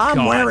Monday. Thank I'm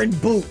God. wearing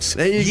boots.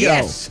 There you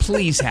Yes,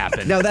 please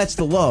happen. go. Now, that's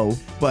the low,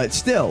 but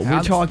still,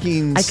 we're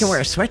talking... I can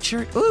wear a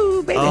sweatshirt.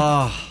 Ooh, baby.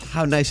 Oh,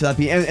 how nice would that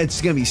be? And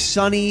it's going to be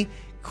sunny,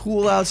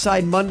 cool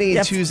outside. Monday and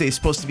Yep. Tuesday is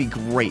supposed to be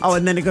great. Oh,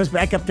 and then it goes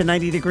back up to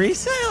 90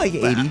 degrees? like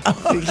 80.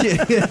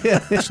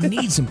 Just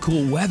need some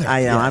cool weather.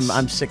 I know. Yes.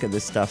 I'm sick of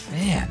this stuff.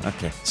 Man.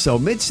 Okay. So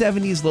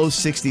mid-70s, low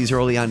 60s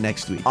early on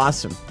next week.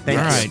 Awesome. Thank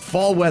All you. right.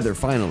 Fall weather,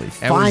 finally.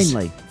 That was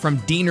Finally. from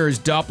Diener's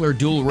Doppler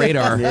dual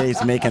radar. Yeah,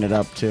 he's making it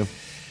up, too.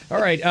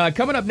 All right,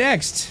 coming up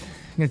next,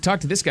 I'm going to talk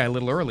to this guy a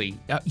little early.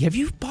 Have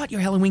you bought your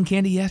Halloween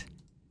candy yet?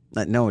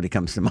 Nobody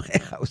comes to my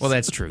house. Well,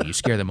 that's true. You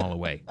scare them all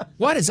away.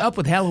 What is up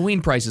with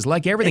Halloween prices?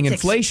 Like everything, It's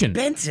inflation.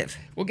 expensive.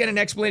 We'll get an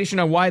explanation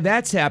on why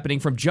that's happening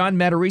from John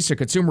Matarese,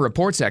 Consumer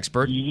Reports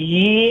expert.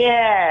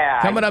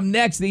 Yeah. Coming up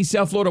next, the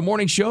South Florida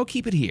Morning Show.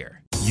 Keep it here.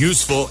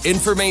 Useful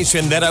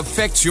information that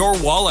affects your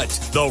wallet.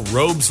 The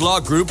Robes Law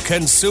Group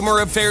Consumer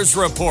Affairs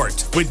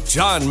Report with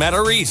John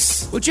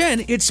Matarese. Well,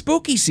 Jen, it's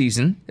spooky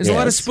season. There's a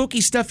lot of Yes. spooky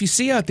stuff you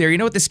see out there. You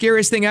know what the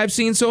scariest thing I've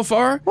seen so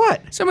far?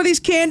 What? Some of these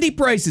candy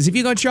prices. Have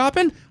you gone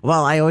shopping?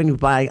 Well, I only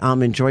buy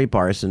Almond Joy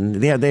bars, and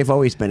they've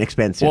always been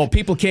expensive. Well,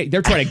 people can't.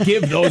 They're trying to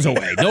give those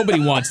away. Nobody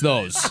wants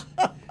those.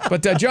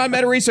 But John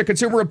Matarese,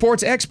 Consumer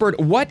Reports expert,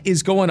 what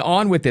is going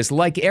on with this?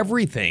 Like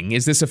everything,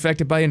 is this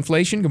affected by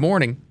inflation? Good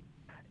morning.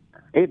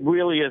 It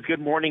really is. Good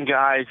morning,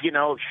 guys. You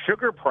know,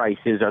 sugar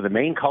prices are the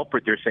main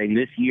culprit, they're saying,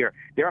 this year.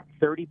 They're up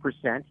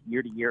 30%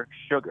 year-to-year,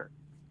 sugar.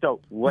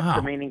 So what's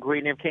the main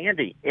ingredient of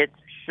candy? It's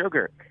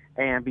sugar.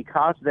 And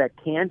because of that,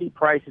 candy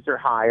prices are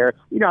higher.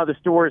 You know, the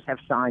stores have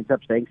signs up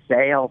saying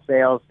sale,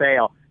 sale,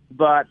 sale.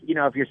 But, you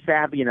know, if you're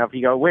savvy enough,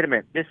 you go, wait a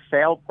minute, this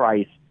sale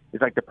price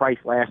is like the price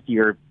last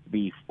year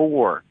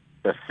before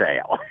the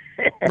sale.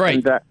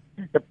 Right. And,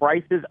 the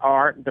prices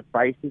are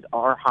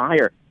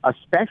higher,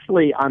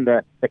 especially on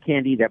the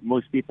candy that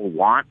most people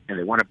want and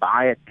they want to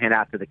buy it, hand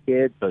out to the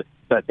kids, so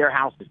that their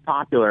house is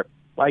popular,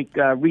 like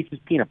Reese's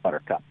Peanut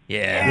Butter Cup.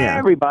 Yeah.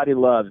 Everybody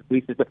loves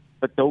Reese's,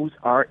 but those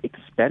are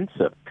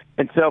expensive.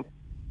 And so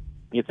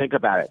you think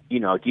about it,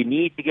 you know, do you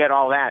need to get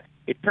all that?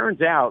 It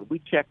turns out we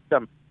checked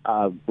some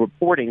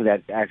reporting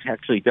that has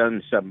actually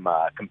done some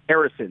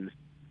comparisons,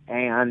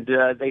 and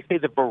they say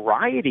the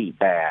variety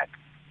bag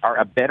are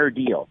a better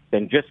deal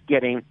than just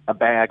getting a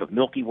bag of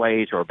Milky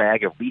Ways or a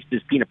bag of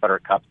Reese's Peanut Butter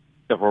Cups.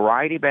 The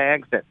variety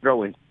bags that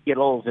throw in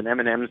Skittles and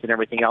M&Ms and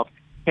everything else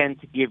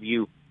tend to give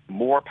you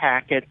more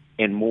packet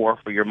and more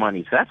for your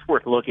money. So that's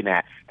worth looking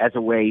at as a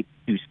way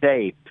to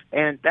save.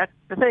 And that's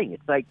the thing.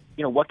 It's like,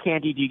 you know, what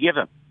candy do you give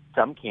them?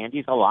 Some candy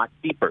is a lot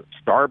cheaper.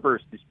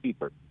 Starburst is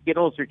cheaper.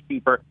 Skittles are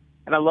cheaper.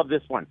 And I love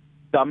this one,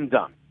 Dum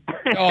Dum.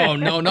 Oh,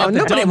 no, not the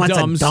nobody wants a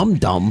Dum-Dums.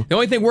 Dum-Dum. The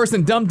only thing worse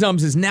than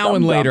Dum-Dums is now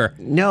and Dum-Dum. later.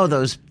 No,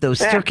 those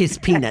circus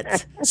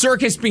peanuts.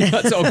 Circus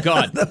peanuts, oh,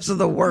 God. Those are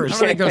the I worst.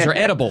 don't think those are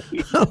edible.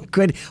 Oh,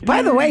 good.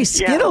 By the way,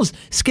 Skittles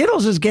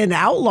is getting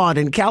outlawed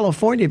in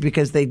California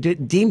because they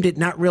deemed it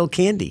not real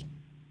candy.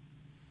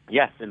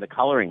 Yes, and the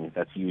coloring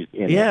that's used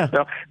in Yeah. it.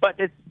 So, but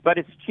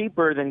it's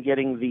cheaper than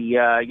getting the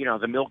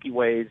the Milky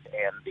Ways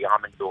and the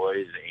Almond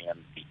Joys and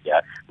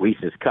the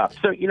Reese's Cups.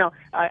 So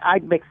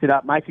I'd mix it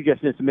up. My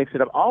suggestion is to mix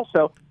it up.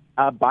 Also,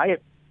 buy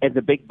it at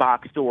the big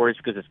box stores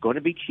because it's going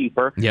to be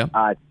cheaper. Yeah.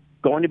 It's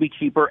going to be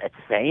cheaper at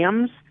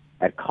Sam's,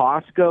 at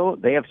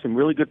Costco. They have some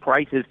really good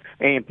prices,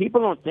 and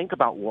people don't think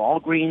about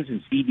Walgreens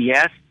and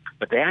CVS,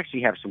 but they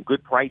actually have some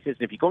good prices.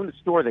 If you go in the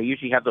store, they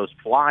usually have those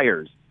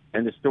flyers,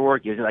 and the store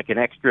gives you like an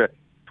extra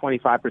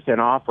 25%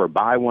 off or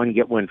buy one,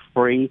 get one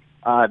free.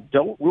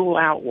 Don't rule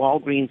out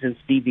Walgreens and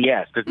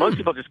CVS because most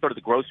people just go to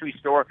the grocery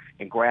store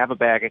and grab a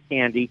bag of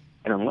candy.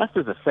 And unless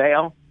there's a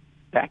sale,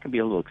 that can be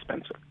a little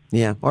expensive.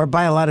 Yeah, or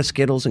buy a lot of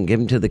Skittles and give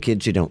them to the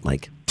kids you don't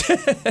like.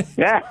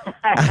 Yeah,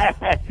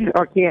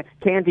 or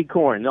candy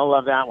corn. They'll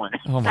love that one.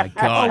 Oh, my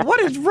God. Oh, what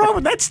is wrong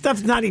with that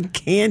stuff's not even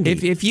candy.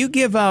 If you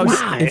give out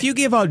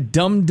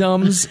Dum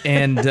Dums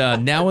and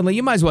now and then,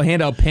 you might as well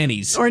hand out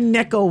pennies. Or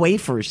Necco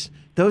wafers.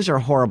 Those are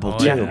horrible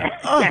too. Yeah.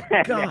 Oh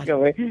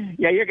God.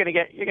 Yeah, you're gonna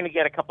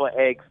get a couple of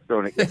eggs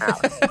thrown at your house.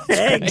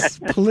 Eggs,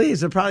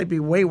 please. It'll probably be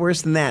way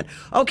worse than that.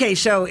 Okay,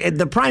 so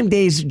the Prime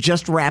Days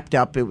just wrapped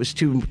up. It was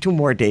two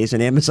more days,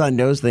 and Amazon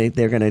knows they're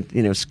going to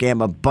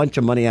scam a bunch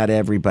of money out of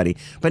everybody.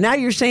 But now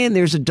you're saying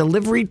there's a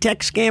delivery tech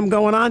scam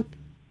going on?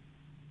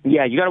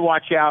 Yeah, you got to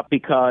watch out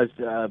because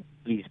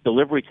these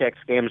delivery tech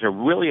scams are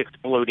really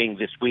exploding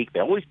this week. They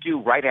always do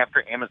right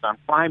after Amazon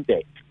Prime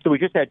Day. So we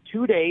just had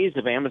 2 days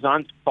of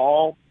Amazon's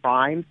fall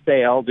Prime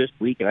sale this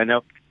week, and I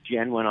know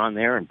Jen went on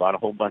there and bought a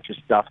whole bunch of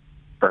stuff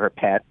for her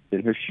pets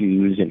and her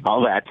shoes and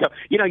all that. So,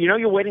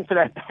 you're waiting for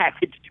that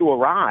package to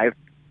arrive,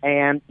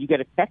 and you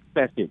get a text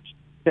message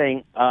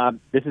saying,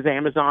 this is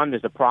Amazon,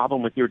 there's a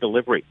problem with your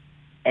delivery.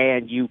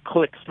 And you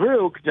click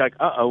through, because you're like,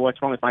 uh-oh,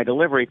 what's wrong with my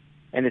delivery?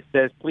 And it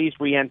says, please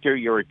re-enter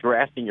your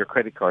address and your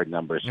credit card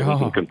number so we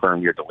can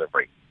confirm your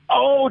delivery.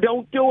 Oh,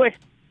 don't do it.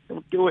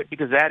 Don't do it,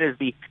 because that is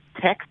the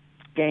text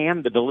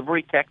scam, the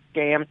delivery text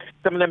scam.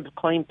 Some of them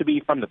claim to be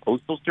from the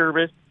Postal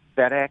Service,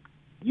 FedEx,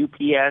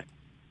 UPS.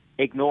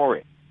 Ignore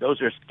it.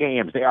 Those are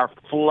scams. They are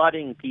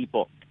flooding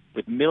people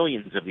with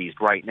millions of these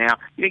right now.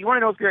 You want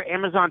to know if your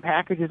Amazon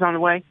package is on the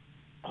way?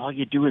 All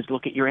you do is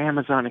look at your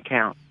Amazon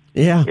account.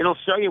 Yeah. It'll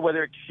show you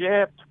whether it's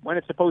shipped, when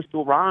it's supposed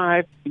to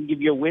arrive, and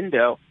give you a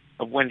window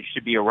of when it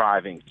should be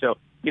arriving. So,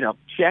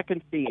 check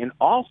and see. And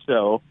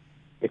also,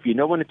 if you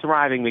know when it's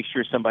arriving, make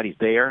sure somebody's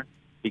there,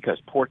 because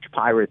porch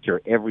pirates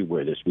are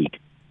everywhere this week.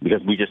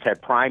 Because we just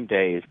had Prime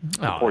Days,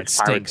 porch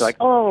pirates are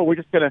like,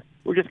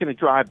 we're just gonna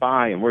drive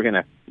by and we're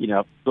gonna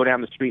go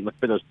down the street and look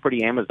for those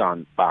pretty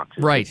Amazon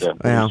boxes. Right.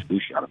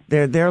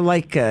 They're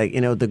like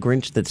the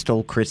Grinch that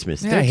stole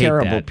Christmas. They're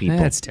terrible people.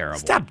 That's terrible.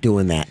 Stop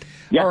doing that.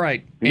 Yeah. All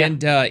right,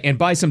 and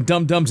buy some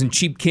Dum-Dums and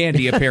cheap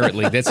candy.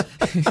 Apparently, that's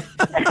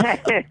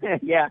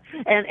yeah,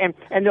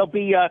 and they'll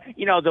be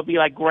they'll be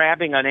like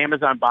grabbing an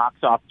Amazon box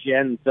off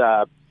Jen's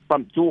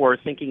front door,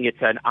 thinking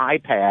it's an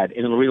iPad,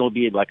 and it'll really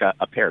be like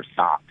a pair of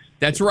socks.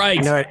 That's right.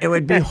 It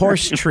would be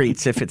horse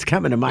treats if it's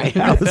coming to my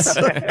house.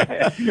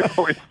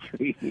 Horse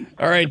treats.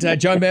 All right,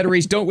 John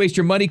Matarese, Don't Waste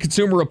Your Money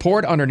Consumer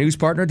Report on our news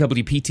partner,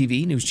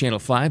 WPTV, News Channel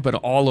 5, but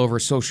all over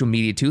social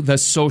media, too. The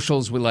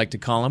socials, we like to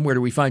call them. Where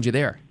do we find you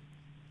there?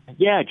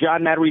 Yeah,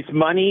 John Matarese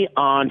Money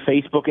on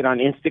Facebook and on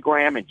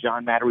Instagram, and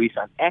John Matarese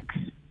on X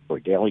for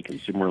Daily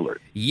Consumer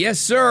Alert. Yes,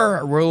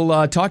 sir.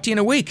 We'll talk to you in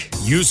a week.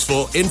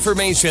 Useful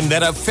information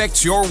that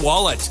affects your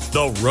wallet.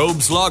 The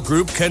Robes Law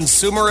Group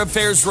Consumer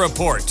Affairs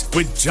Report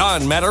with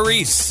John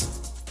Matarese.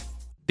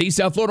 The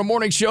South Florida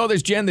Morning Show.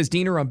 There's Jen, there's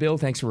Diener. I'm Bill.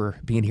 Thanks for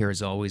being here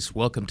as always.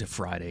 Welcome to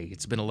Friday.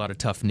 It's been a lot of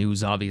tough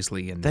news,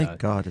 obviously. And thank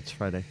God it's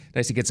Friday.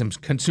 Nice to get some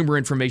consumer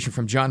information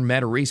from John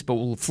Matarese, but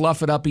we'll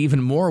fluff it up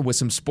even more with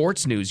some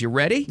sports news. You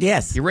ready?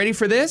 Yes. You ready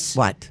for this?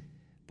 What?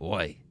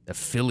 Boy, the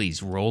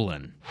Phillies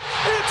rolling.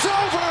 It's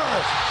over!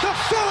 The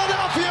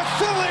Philadelphia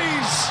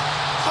Phillies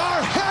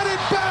are headed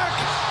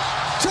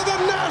back to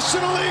the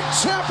National League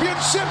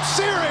Championship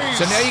Series!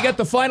 So now you got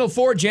the Final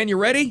Four, Jen. You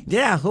ready?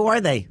 Yeah, who are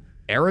they?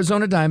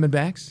 Arizona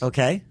Diamondbacks.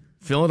 Okay.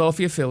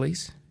 Philadelphia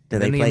Phillies. Do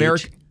they play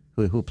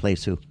who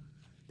plays who?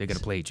 They're going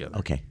to play each other.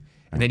 Okay.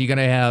 And then you're going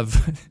to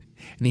have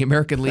in the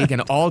American League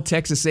and all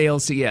Texas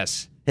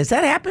ALCS. Has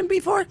that happened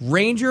before?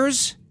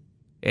 Rangers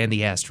and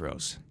the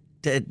Astros.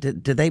 Do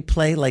they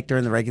play like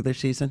during the regular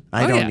season?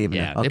 I don't even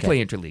know. Okay. They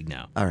play interleague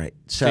now. All right.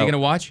 So you're going to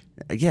watch?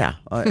 Yeah,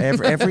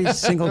 every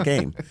single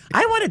game.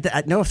 I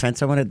wanted, no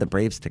offense, I wanted the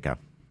Braves to go.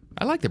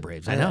 I like the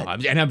Braves. I know.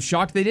 And I'm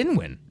shocked they didn't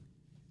win.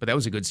 But that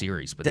was a good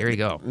series. But there you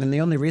go. And the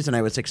only reason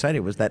I was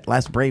excited was that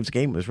last Braves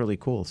game was really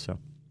cool. So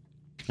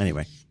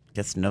anyway,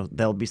 guess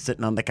they'll be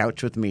sitting on the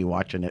couch with me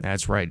watching it.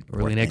 That's right.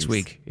 Early next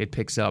week, it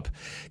picks up.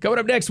 Coming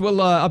up next, we'll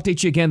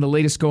update you again the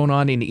latest going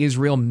on in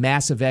Israel.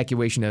 Mass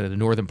evacuation out of the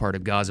northern part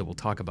of Gaza. We'll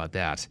talk about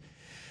that.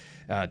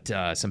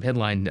 Some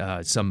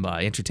headline, some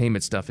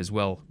entertainment stuff as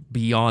well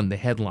beyond the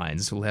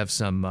headlines. We'll have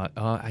some,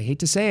 I hate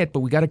to say it,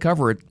 but we got to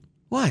cover it.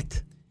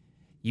 What?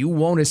 You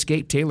won't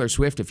escape Taylor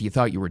Swift if you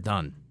thought you were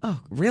done. Oh,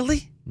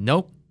 really?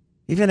 Nope.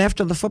 Even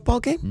after the football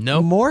game?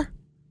 Nope. More?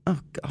 Oh,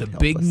 God. The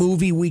big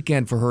movie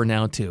weekend for her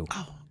now, too.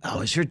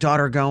 Oh, is your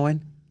daughter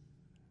going?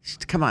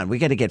 Come on, we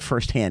got to get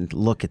firsthand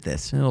look at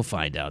this. We'll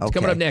find out. Okay. It's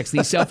coming up next.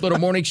 The South Florida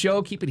Morning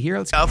Show. Keep it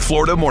here. South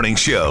Florida Morning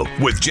Show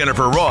with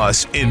Jennifer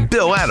Ross and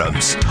Bill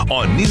Adams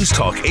on News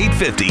Talk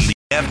 850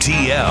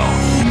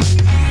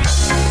 FTL.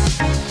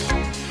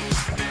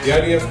 The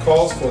IDF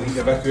calls for the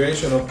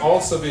evacuation of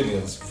all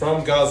civilians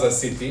from Gaza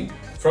City,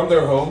 from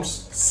their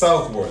homes,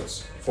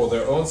 southwards, for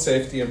their own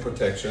safety and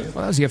protection.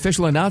 Well, that was the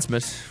official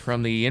announcement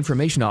from the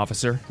information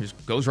officer.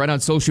 Just goes right on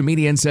social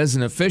media and says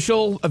an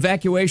official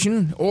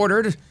evacuation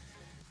ordered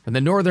in the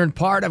northern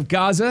part of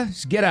Gaza.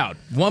 Just get out.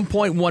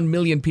 1.1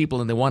 million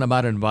people, and they want them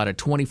out in about a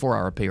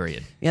 24-hour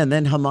period. Yeah, and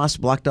then Hamas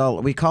blocked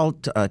all. We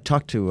talked to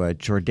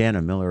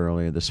Jordana Miller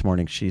earlier this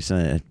morning. She's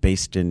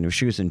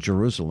she was in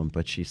Jerusalem,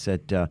 but she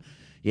said,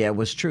 yeah, it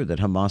was true that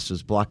Hamas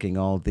was blocking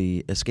all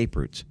the escape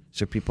routes,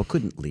 so people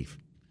couldn't leave.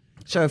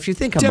 So if you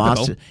think Typical.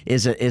 Hamas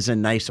is a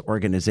nice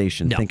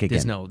organization, No, think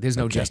again. there's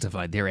no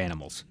justified. They're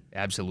animals,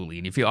 absolutely.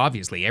 And if you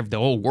obviously the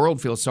whole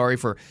world feels sorry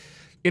for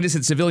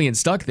innocent civilians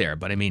stuck there,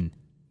 but I mean,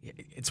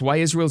 it's why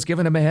Israel's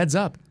giving them a heads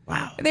up.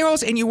 Wow.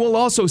 And you will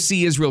also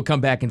see Israel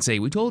come back and say,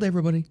 "We told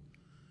everybody."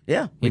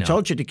 Yeah, we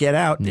told you to get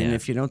out, and Yeah.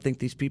 if you don't think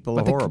these people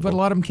are But horrible. but a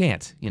lot of them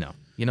can't.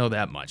 You know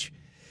that much.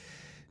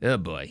 Oh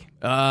boy.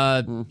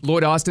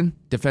 Lloyd Austin,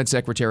 Defense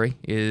Secretary,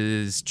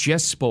 is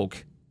just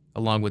spoke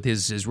along with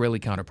his Israeli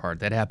counterpart.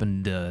 That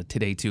happened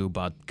today too,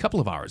 about a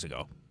couple of hours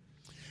ago.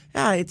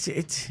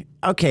 It's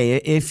okay.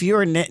 If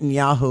you're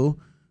Netanyahu,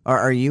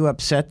 are you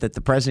upset that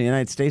the president of the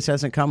United States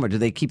hasn't come, or do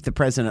they keep the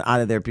president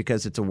out of there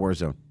because it's a war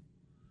zone?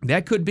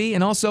 That could be,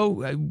 and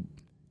also,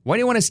 why do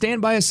you want to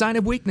stand by a sign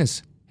of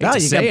weakness? Hate No, to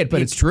you say got- it,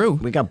 but it's true.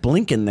 We got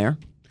Blinken there.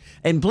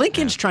 And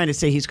Blinken's trying to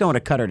say, he's going to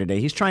Qatar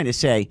today. He's trying to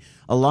say,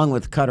 along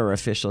with Qatar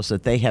officials,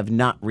 that they have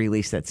not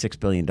released that $6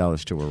 billion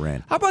to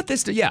Iran. How about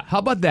this? Yeah, how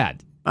about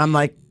that? I'm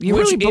like, you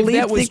Which, really believe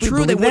if that was think we true,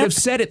 they believe would that? have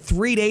said it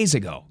 3 days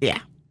ago. Yeah.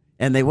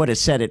 And they would have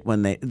said it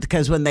when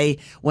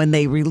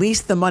they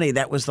released the money,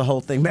 that was the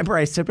whole thing. Remember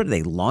I said, what are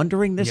they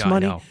laundering this Yeah, I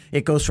money? know.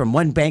 It goes from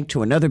one bank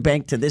to another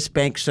bank to this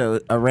bank so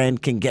Iran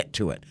can get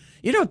to it.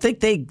 You don't think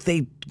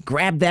they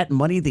grab that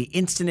money the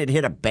instant it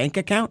hit a bank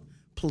account?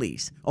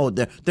 Please. Oh,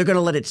 they're going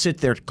to let it sit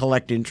there to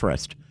collect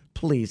interest.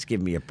 Please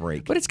give me a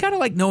break. But it's kind of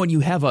like knowing you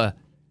have a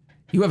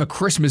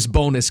Christmas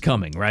bonus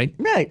coming, right?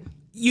 Right.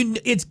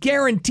 It's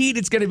guaranteed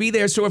it's going to be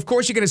there, so of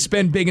course you're going to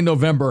spend big in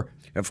November.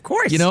 Of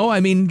course. You know, I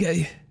mean,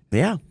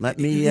 yeah, let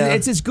me.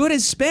 It's as good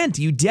as spent.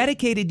 You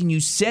dedicated and you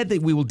said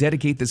that we will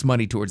dedicate this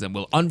money towards them.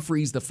 We'll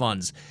unfreeze the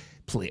funds.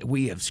 Please,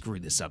 we have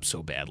screwed this up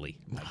so badly.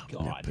 My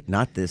God. But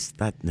not this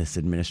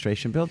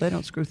administration, Bill. They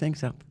don't screw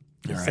things up.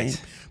 All Just right.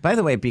 saying. By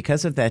the way,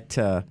 because of that,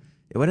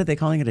 what are they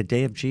calling it? A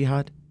day of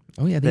jihad?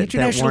 Oh, yeah, the That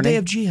International warning? Day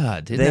of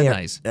Jihad. Isn't that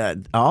nice?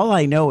 All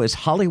I know is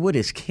Hollywood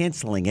is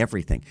canceling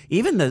everything.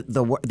 Even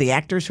the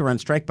actors who are on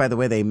strike, by the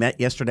way, they met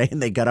yesterday and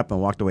they got up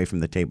and walked away from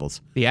the tables.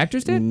 The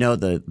actors did? No,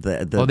 they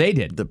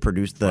did.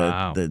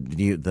 Wow.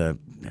 The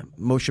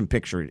motion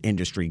picture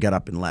industry got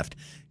up and left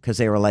because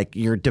they were like,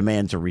 your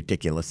demands are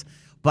ridiculous.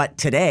 But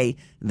today,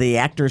 the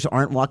actors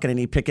aren't walking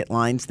any picket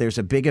lines. There's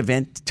a big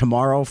event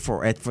tomorrow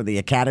for the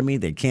Academy.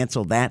 They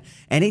canceled that.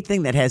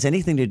 Anything that has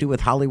anything to do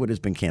with Hollywood has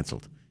been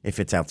canceled if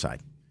it's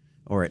outside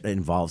or it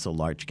involves a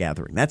large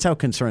gathering. That's how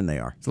concerned they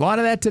are. There's a lot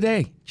of that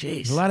today. Jeez.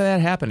 There's a lot of that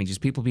happening. Just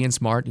people being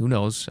smart. Who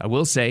knows? I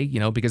will say,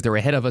 because they're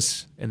ahead of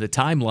us in the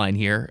timeline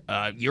here,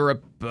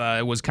 Europe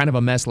was kind of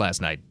a mess last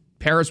night.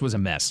 Paris was a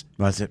mess.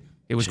 Was it?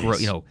 It was,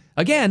 Jeez.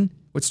 again,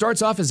 what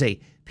starts off as a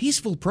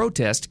peaceful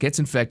protest gets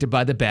infected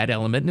by the bad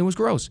element, and it was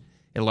gross.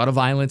 And a lot of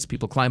violence,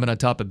 people climbing on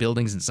top of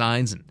buildings and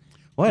signs, and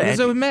it was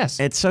a mess.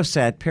 It's so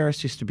sad.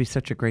 Paris used to be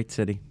such a great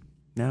city.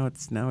 Now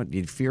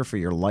you'd fear for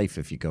your life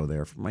if you go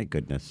there. My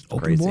goodness.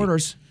 Open crazy.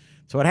 borders.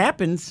 That's what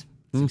happens.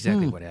 That's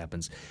exactly what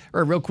happens. All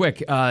right, real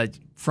quick,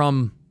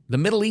 from the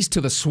Middle East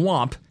to the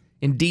swamp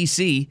in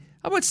D.C.,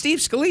 how about Steve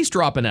Scalise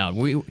dropping out?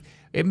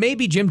 It may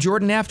be Jim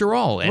Jordan after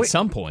all at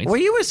some point. Were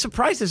you as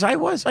surprised as I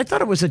was? I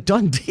thought it was a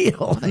done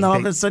deal. And all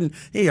of a sudden,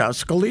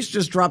 Scalise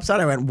just drops out.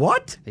 I went,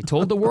 what? They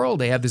told the world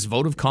they have this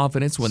vote of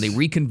confidence. When they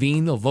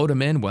reconvene, they'll vote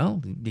him in.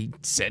 Well, he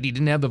said he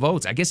didn't have the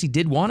votes. I guess he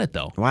did want it,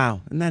 though. Wow.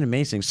 Isn't that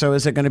amazing? So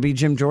is it going to be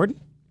Jim Jordan?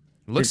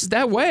 Looks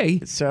that way.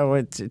 So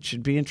it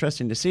should be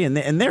interesting to see. And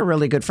they're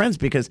really good friends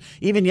because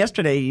even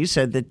yesterday you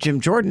said that Jim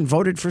Jordan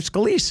voted for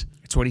Scalise.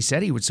 That's what he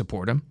said. He would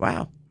support him.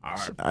 Wow.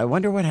 I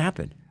wonder what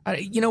happened.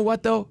 You know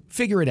what, though?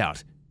 Figure it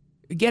out.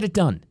 Get it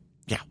done.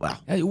 Yeah, well.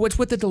 What's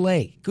with the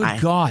delay?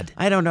 Good God.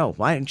 I don't know.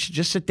 Why don't you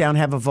just sit down and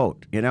have a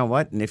vote? You know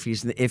what? And if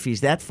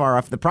he's that far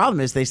off, the problem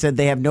is they said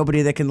they have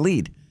nobody that can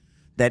lead,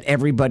 that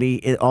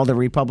everybody, all the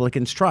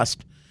Republicans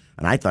trust.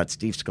 And I thought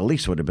Steve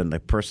Scalise would have been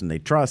the person they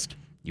trust.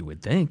 You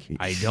would think.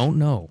 I don't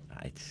know.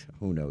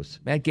 Who knows?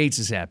 Matt Gaetz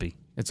is happy.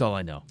 That's all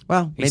I know.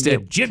 Well, he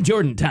said Jim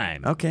Jordan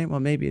time. Okay,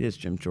 well, maybe it is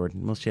Jim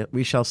Jordan.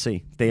 We shall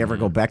see if they ever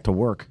go back to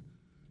work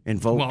and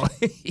vote. Well,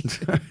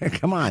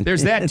 come on.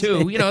 There's that,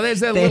 too. There's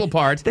that little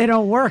part. They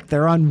don't work.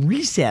 They're on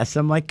recess.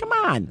 I'm like, come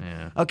on.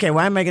 Yeah. Okay,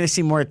 why am I going to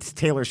see more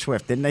Taylor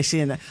Swift? Didn't I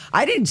see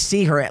I didn't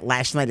see her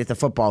last night at the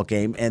football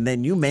game, and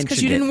then you mentioned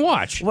because you didn't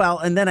watch. Well,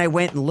 and then I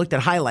went and looked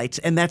at highlights,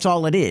 and that's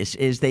all it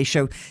is they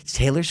show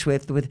Taylor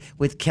Swift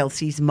with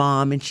Kelsey's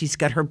mom, and she's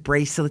got her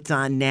bracelets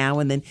on now,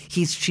 and then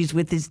she's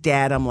with his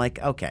dad. I'm like,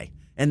 okay.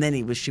 And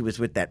then she was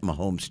with that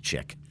Mahomes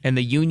chick. And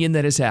the union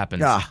that has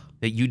happened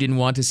that you didn't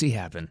want to see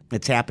happen.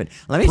 It's happened.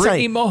 Let me tell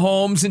you, Brittany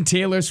Mahomes and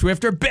Taylor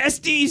Swift are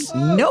besties.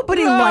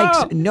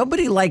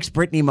 Nobody likes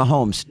Brittany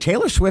Mahomes.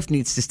 Taylor Swift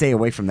needs to stay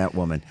away from that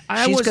woman.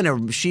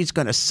 She's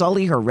gonna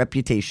sully her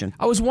reputation.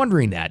 I was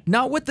wondering that.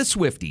 Not with the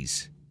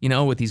Swifties.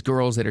 With these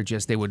girls that are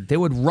just they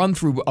would run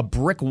through a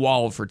brick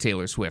wall for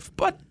Taylor Swift,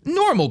 but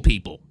normal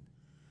people.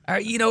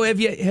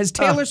 Has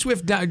Taylor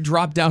Swift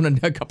dropped down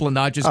a couple of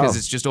notches because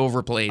it's just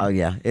overplayed? Oh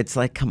yeah, it's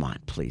like, come on,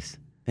 please.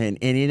 And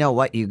you know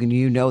what?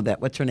 You know that.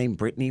 What's her name?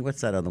 Brittany.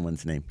 What's that other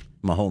one's name?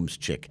 Mahomes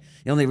chick.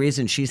 The only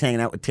reason she's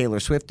hanging out with Taylor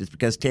Swift is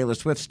because Taylor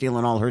Swift's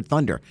stealing all her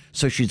thunder.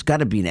 So she's got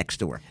to be next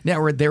to her.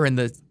 Now they're in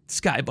the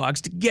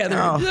skybox together.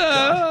 Oh,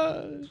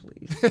 God.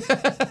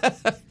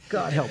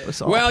 God help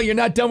us all. Well, you're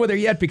not done with her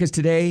yet because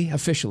today,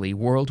 officially,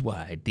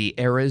 worldwide, the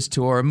Eras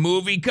Tour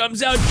movie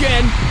comes out,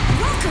 Jen.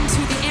 Welcome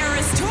to the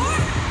Eras Tour.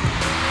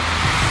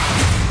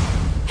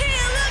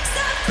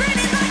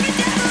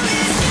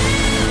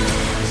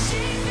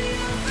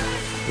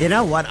 You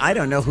know what? I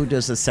don't know who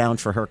does the sound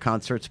for her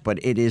concerts,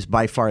 but it is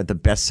by far the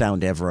best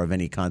sound ever of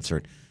any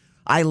concert.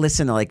 I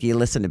listen to, you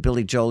listen to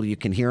Billy Joel, you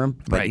can hear him,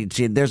 but Right.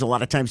 there's a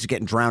lot of times you're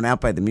getting drowned out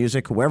by the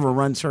music. Whoever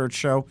runs her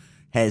show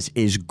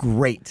is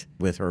great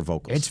with her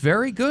vocals. It's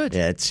very good.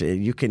 Yeah,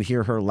 you can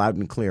hear her loud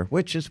and clear,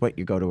 which is what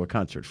you go to a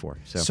concert for.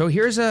 So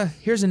here's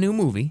a new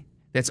movie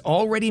that's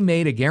already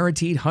made a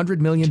guaranteed $100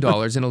 million,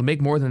 and it'll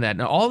make more than that.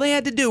 Now, all they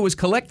had to do was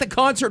collect the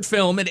concert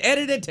film and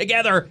edit it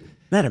together. Isn't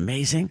that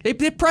amazing? They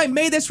probably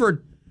made this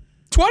for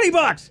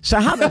 $20. So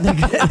how many?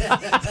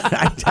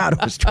 I doubt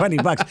it was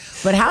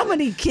 $20. But how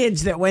many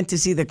kids that went to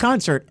see the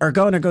concert are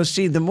going to go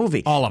see the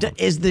movie? All of them.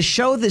 Is the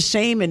show the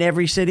same in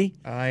every city,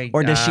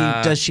 or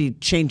does she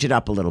change it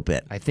up a little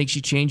bit? I think she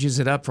changes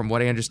it up. From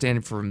what I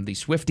understand from the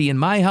Swiftie in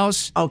my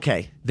house,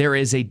 okay, there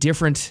is a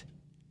different.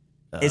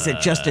 Is it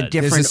just a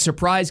different? There's a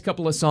surprise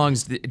couple of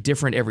songs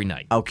different every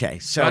night. Okay,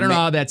 so I don't know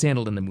how that's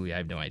handled in the movie. I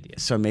have no idea.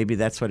 So maybe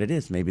that's what it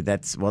is. Maybe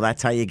that's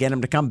how you get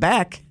them to come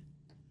back.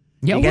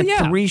 Yeah, you well,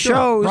 get yeah, 3 sure,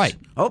 shows. right.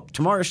 Oh,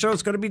 tomorrow's show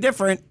is going to be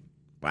different.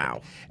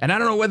 Wow. And I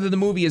don't know whether the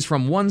movie is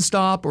from one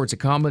stop or it's a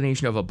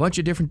combination of a bunch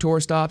of different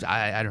tour stops.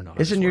 I don't know.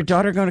 Isn't your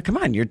daughter going to come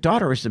on? Your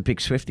daughter is a big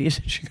Swiftie.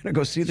 Isn't she going to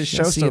go see the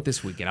show? See it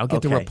this weekend. I'll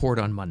get the Okay. report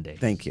on Monday.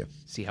 Thank you.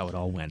 See how it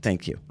all went.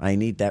 Thank you. I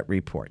need that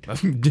report.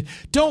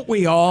 Don't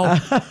we all?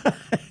 Isn't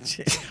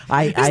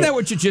that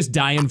what you're just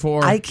dying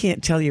for? I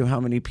can't tell you how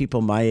many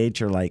people my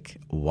age are like,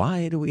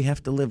 why do we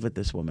have to live with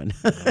this woman?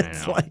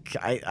 It's like,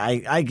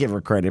 I give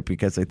her credit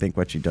because I think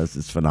what she does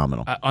is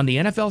phenomenal. On the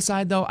NFL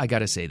side, though, I got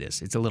to say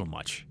this. It's a little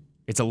much.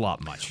 It's a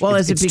lot much. Well,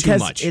 it's is it too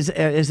because much.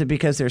 is it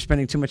because they're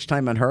spending too much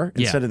time on her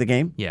instead of the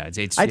game? Yeah,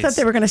 I thought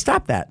they were going to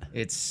stop that.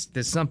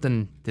 There's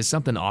something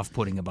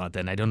off-putting about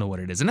that, and I don't know what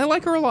it is. And I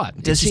like her a lot.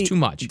 Does it's just too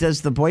much.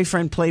 Does the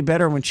boyfriend play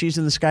better when she's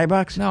in the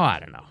skybox? No,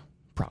 I don't know.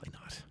 Probably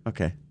not.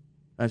 Okay,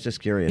 I was just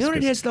curious. You know what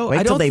it is, though?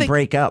 Wait till they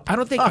break up. I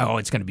don't think. Oh,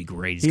 it's going to be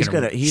great. She's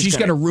going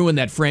to ruin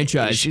that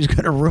franchise. She's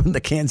going to ruin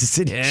the Kansas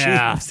City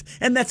Yeah. Chiefs,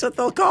 and that's what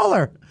they'll call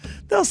her.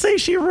 They'll say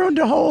she ruined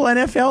a whole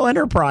NFL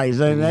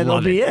enterprise, and that'll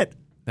Love be it.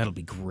 That'll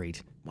be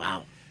great.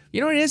 Wow. You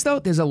know what it is, though?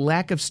 There's a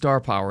lack of star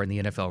power in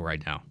the NFL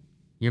right now.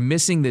 You're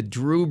missing the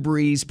Drew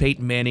Brees,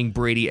 Peyton Manning,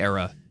 Brady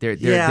era.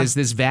 There's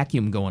this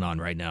vacuum going on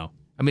right now.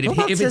 I mean,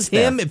 if it's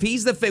him, if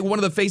he's one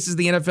of the faces of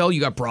the NFL, you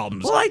got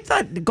problems. Well, I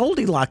thought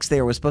Goldilocks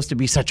there was supposed to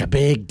be such a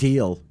big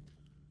deal.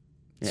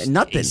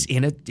 Nothing. It's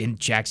in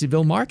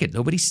Jacksonville market.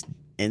 Nobody's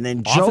and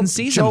then often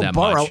sees him that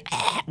Burrow. much.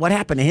 What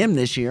happened to him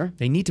this year?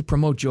 They need to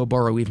promote Joe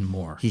Burrow even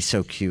more. He's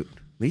so cute.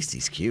 At least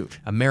he's cute.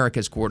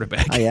 America's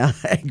quarterback. I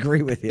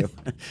agree with you.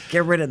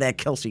 Get rid of that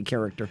Kelsey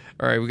character.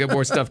 All right, we got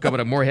more stuff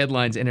coming up, more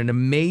headlines, and an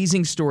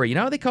amazing story. You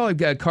know how they call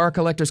it, car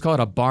collectors call it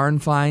a barn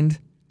find?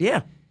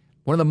 Yeah.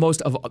 One of the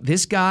most of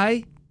this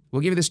guy,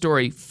 we'll give you the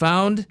story,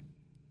 found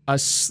a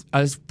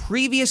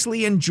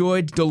previously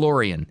enjoyed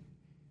DeLorean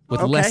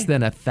with less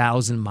than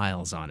 1,000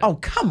 miles on it. Oh,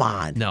 come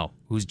on. No,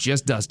 it was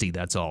just dusty,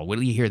 that's all. Wait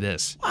till you hear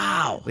this.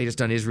 Wow.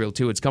 Latest on Israel,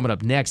 too. It's coming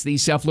up next. The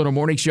South Florida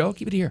Morning Show.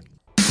 Keep it here.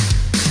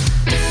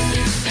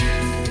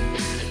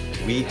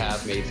 We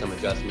have made some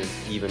adjustments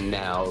even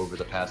now over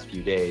the past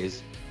few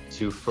days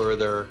to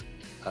further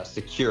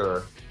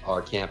secure our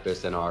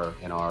campus and our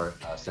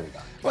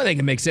synagogue. Well, I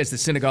think it makes sense that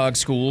synagogues,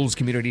 schools,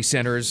 community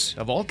centers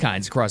of all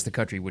kinds across the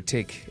country would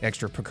take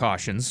extra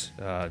precautions,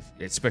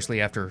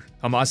 especially after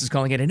Hamas is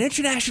calling it an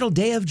International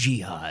Day of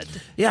Jihad.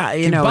 Yeah,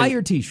 you know, buy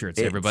your T-shirts,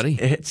 everybody.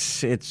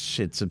 It's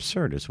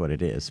absurd, is what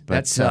it is.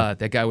 But That's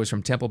that guy was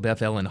from Temple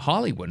Beth El in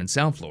Hollywood in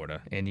South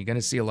Florida, and you're going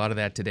to see a lot of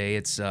that today.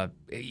 It's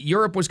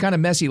Europe was kind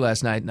of messy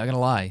last night. Not going to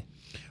lie.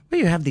 Well,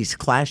 you have these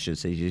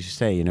clashes, as you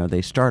say. You know,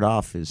 they start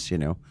off as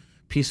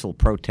peaceful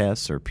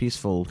protests or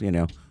peaceful,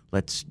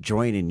 let's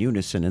join in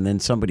unison, and then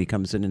somebody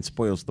comes in and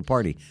spoils the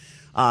party.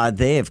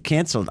 They have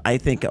canceled, I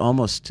think,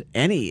 almost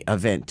any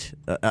event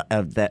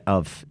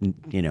of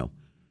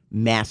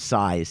mass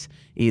size,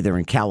 either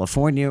in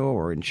California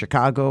or in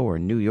Chicago or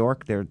in New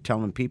York. They're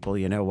telling people,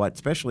 you know what,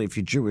 especially if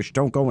you're Jewish,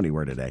 don't go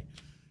anywhere today.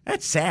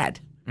 That's sad.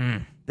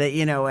 That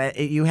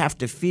you have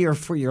to fear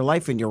for your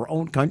life in your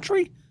own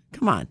country.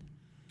 Come on,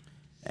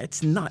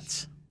 that's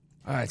nuts.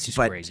 It's just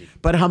crazy.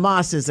 But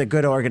Hamas is a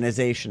good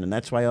organization, and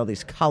that's why all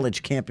these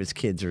college campus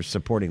kids are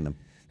supporting them.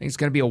 I think it's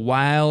going to be a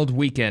wild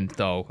weekend,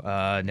 though,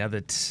 now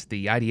that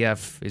the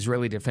IDF,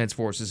 Israeli Defense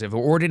Forces, have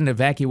ordered an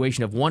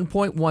evacuation of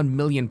 1.1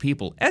 million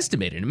people,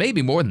 estimated, and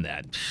maybe more than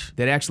that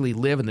actually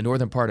live in the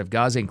northern part of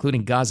Gaza,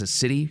 including Gaza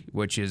City,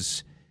 which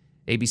is,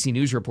 ABC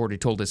News reporter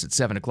told us at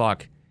 7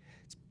 o'clock,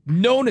 it's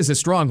known as a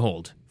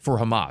stronghold for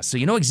Hamas. So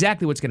you know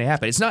exactly what's going to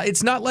happen.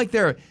 It's not like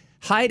they're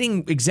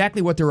hiding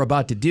exactly what they're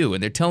about to do,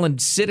 and they're telling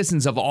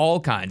citizens of all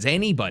kinds,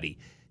 anybody,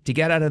 to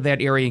get out of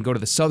that area and go to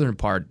the southern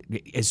part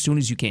as soon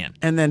as you can.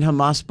 And then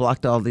Hamas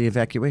blocked all the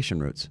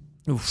evacuation routes.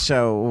 Oof.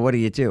 So what do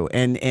you do?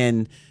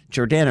 And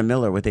Jordana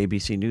Miller with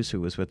ABC News, who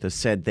was with us,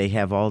 said they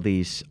have all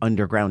these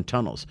underground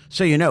tunnels.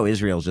 So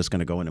Israel's just going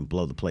to go in and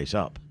blow the place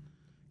up.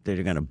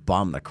 They're going to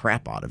bomb the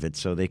crap out of it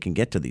so they can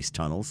get to these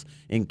tunnels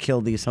and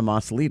kill these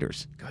Hamas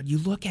leaders. God, you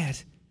look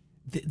at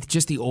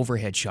just the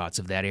overhead shots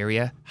of that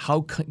area,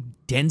 how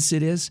dense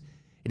it is.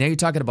 And now you're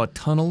talking about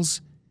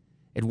tunnels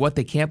and what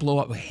they can't blow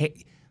up.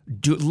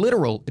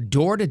 Literal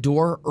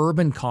door-to-door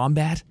urban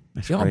combat.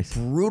 That's you know crazy.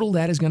 How brutal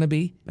that is going to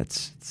be?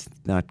 It's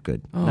not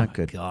good. Oh, not my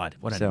good. God.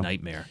 What a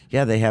nightmare.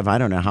 Yeah, they have, I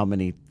don't know how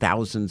many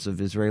thousands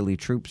of Israeli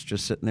troops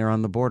just sitting there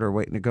on the border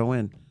waiting to go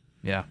in.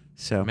 Yeah.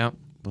 So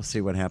we'll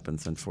see what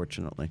happens,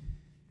 unfortunately.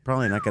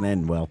 Probably not going to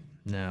end well.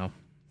 No.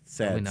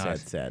 Sad.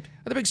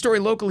 The big story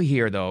locally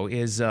here, though,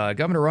 is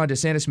Governor Ron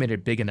DeSantis made a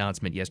big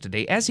announcement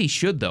yesterday, as he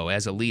should, though,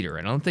 as a leader.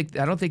 And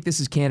I don't think this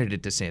is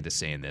candidate DeSantis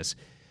saying this.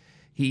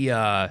 He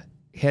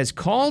has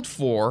called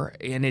for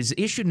and has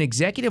issued an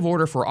executive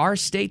order for our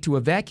state to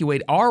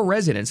evacuate our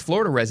residents,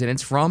 Florida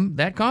residents, from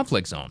that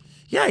conflict zone.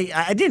 Yeah,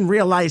 I didn't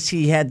realize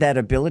he had that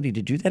ability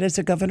to do that as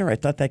a governor. I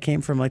thought that came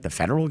from like the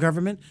federal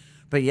government.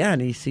 But yeah,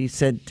 and he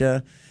said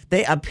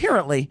they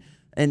apparently,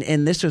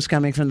 and this was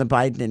coming from the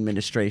Biden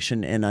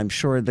administration, and I'm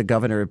sure the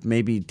governor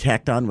maybe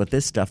tacked on with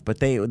this stuff, but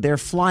they're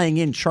flying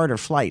in charter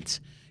flights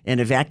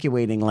and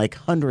evacuating like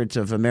hundreds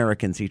of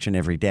Americans each and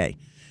every day.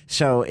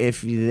 So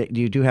if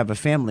you do have a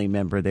family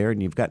member there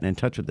and you've gotten in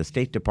touch with the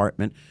State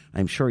Department,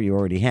 I'm sure you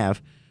already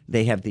have,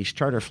 they have these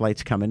charter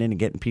flights coming in and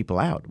getting people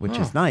out, which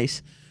is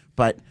nice.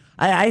 But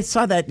I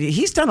saw that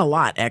he's done a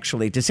lot,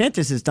 actually.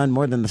 DeSantis has done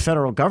more than the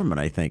federal government,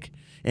 I think,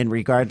 in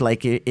regard,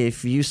 like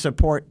if you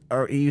support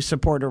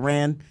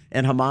Iran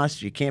and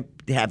Hamas, you can't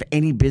have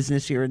any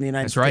business here in the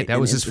United States. That's right. That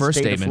was his first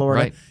statement.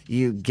 Florida. Right.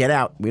 You get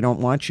out. We don't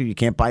want you. You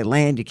can't buy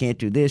land. You can't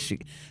do this.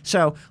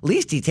 So at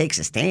least he takes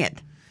a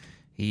stand.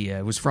 He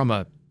was from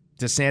a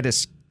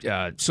DeSantis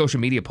social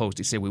media post.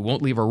 He said, "We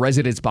won't leave our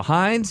residents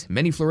behind.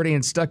 Many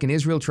Floridians stuck in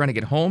Israel trying to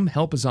get home.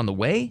 Help is on the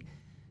way."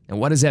 And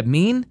what does that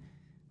mean?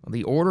 Well,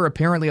 the order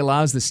apparently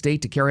allows the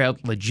state to carry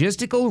out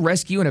logistical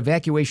rescue and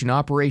evacuation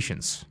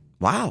operations.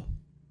 Wow.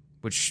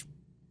 Which,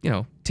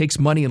 takes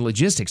money and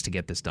logistics to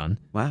get this done.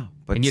 Wow.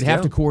 And you'd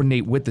have to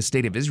coordinate with the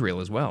state of Israel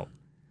as well.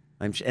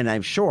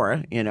 I'm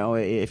sure,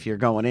 if you're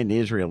going into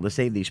Israel to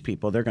save these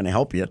people, they're going to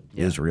help you.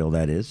 Yeah. Israel,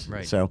 that is.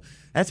 Right. So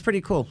that's pretty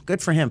cool.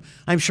 Good for him.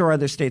 I'm sure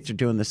other states are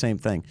doing the same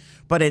thing.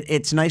 But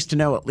it's nice to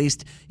know at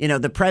least,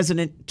 the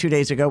president 2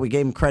 days ago, we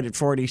gave him credit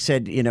for it. He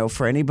said,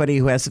 for anybody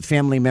who has a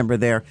family member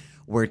there,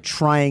 we're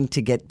trying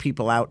to get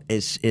people out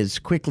as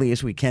quickly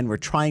as we can. We're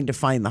trying to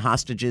find the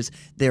hostages.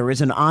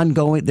 There's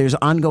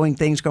ongoing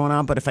things going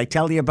on, but if I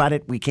tell you about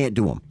it, we can't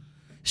do them.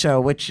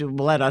 So, which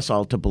led us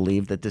all to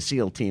believe that the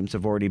SEAL teams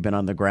have already been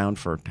on the ground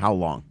for how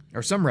long?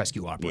 Or some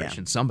rescue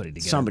operation. Yeah.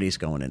 Somebody's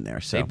going in there.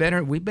 So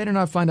we better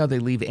not find out they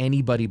leave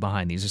anybody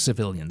behind. These are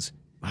civilians.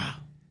 Wow.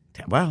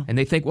 Wow. And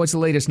they think, what's the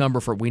latest number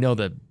for? We know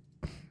the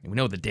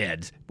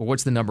dead, but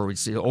what's the number?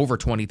 It's over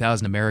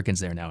 20,000 Americans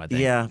there now, I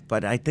think. Yeah,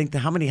 but I think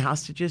how many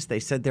hostages?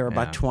 They said there are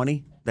about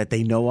 20 that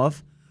they know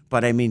of.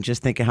 But I mean,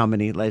 just think of how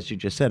many, as you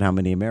just said, how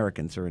many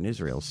Americans are in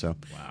Israel. So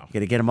you got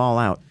to get them all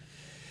out.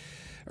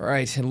 All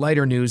right, in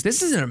lighter news,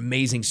 this is an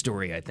amazing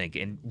story, I think,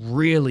 and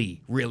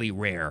really, really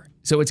rare.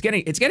 So it's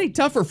getting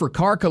tougher for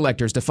car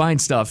collectors to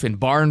find stuff in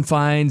barn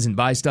finds and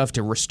buy stuff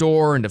to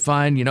restore and to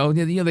find,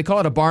 they call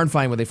it a barn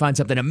find when they find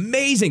something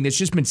amazing that's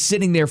just been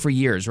sitting there for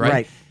years, right?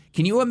 Right.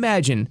 Can you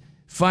imagine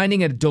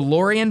finding a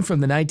DeLorean from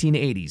the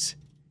 1980s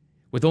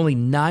with only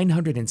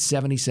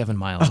 977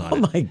 miles on it?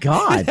 Oh, my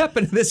God. What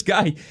happened to this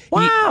guy?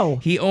 Wow.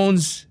 He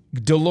owns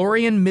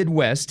DeLorean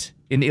Midwest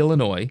in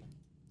Illinois.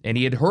 And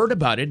he had heard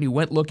about it, and he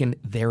went looking.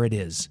 There it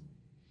is,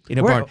 in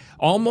a barn,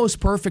 almost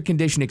perfect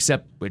condition,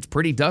 except it's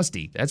pretty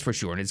dusty. That's for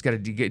sure, and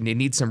it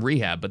needs some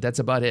rehab. But that's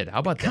about it. How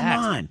about that?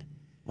 Come on,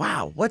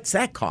 wow! What's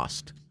that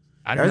cost?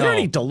 I don't know. Are there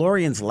any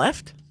DeLoreans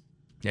left?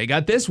 Yeah, you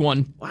got this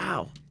one.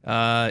 Wow.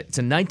 It's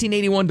a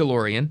 1981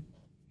 DeLorean.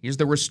 Here's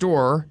the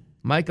restorer,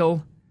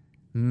 Michael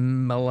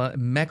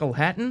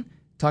McElhatton,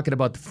 talking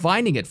about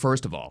finding it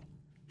first of all.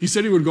 He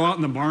said he would go out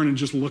in the barn and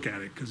just look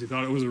at it because he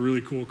thought it was a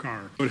really cool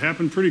car. It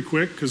happened pretty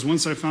quick because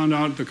once I found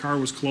out the car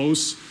was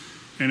close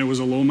and it was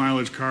a low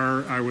mileage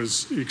car, I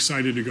was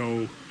excited to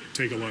go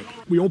take a look.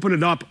 We opened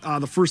it up.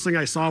 The first thing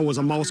I saw was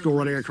a mouse go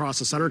running across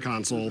the center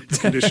console. The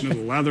condition of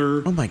the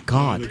leather. Oh my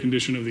God. The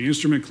condition of the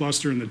instrument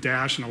cluster and the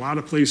dash, and a lot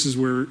of places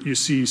where you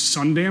see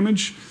sun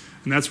damage.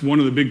 And that's one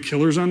of the big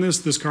killers on this.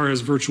 This car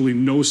has virtually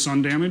no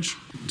sun damage.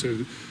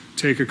 To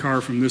take a car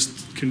from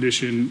this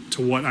condition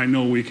to what I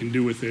know we can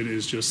do with it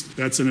is just,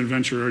 that's an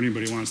adventure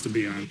anybody wants to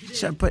be on.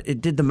 So, but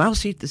did the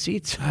mouse eat the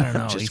seats? I don't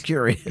know. Just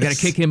curious. You got to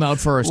kick him out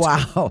first.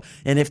 Wow.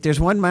 And if there's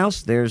one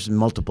mouse, there's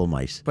multiple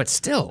mice. But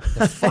still,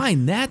 to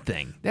find that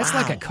thing, that's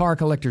like a car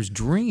collector's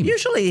dream.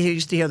 Usually you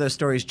used to hear those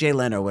stories. Jay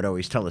Leno would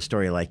always tell a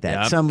story like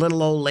that. Yep. Some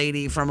little old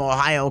lady from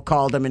Ohio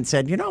called him and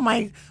said, you know,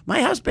 my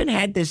husband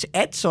had this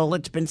Edsel.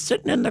 It's been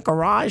sitting in the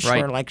garage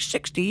for like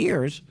 60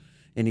 years.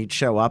 And he'd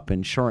show up,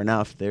 and sure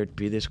enough, there'd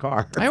be this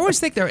car. I always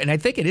think and I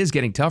think it is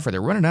getting tougher.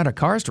 They're running out of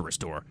cars to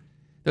restore.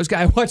 Those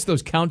guys, I watch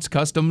those Counts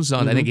Customs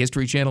on, I think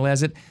History Channel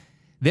has it.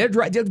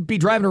 They'll be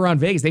driving around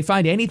Vegas. They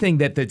find anything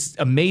that's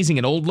amazing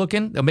and old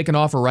looking, they'll make an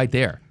offer right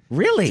there.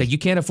 Really? So you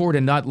can't afford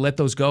to not let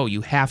those go. You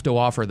have to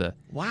offer the.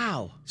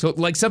 Wow. So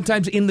like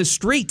sometimes in the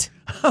street.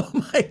 Oh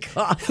my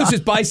God. You'll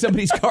just buy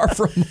somebody's car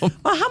from them.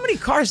 Well, how many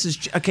cars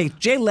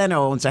Jay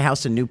Leno owns a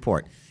house in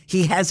Newport.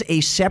 He has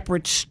a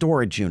separate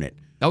storage unit.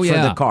 Oh, for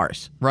yeah. the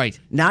cars. Right.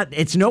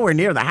 It's nowhere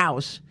near the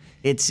house.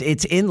 It's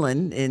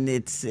inland, and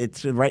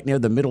it's right near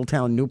the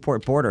Middletown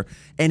Newport border.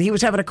 And he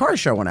was having a car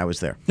show when I was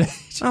there.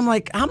 I'm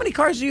like, how many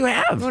cars do you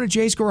have? Go to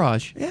Jay's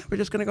garage. Yeah, we're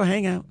just gonna go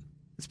hang out.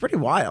 It's pretty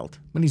wild.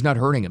 When he's not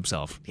hurting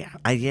himself. Yeah,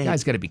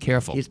 Guy's got to be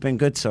careful. He's been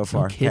good so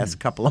far. Past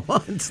couple of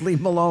months. Leave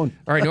him alone.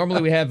 All right,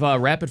 normally we have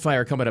Rapid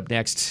Fire coming up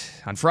next.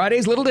 On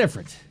Fridays, a little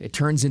different. It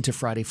turns into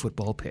Friday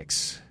football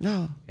picks.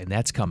 No. And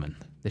that's coming.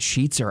 The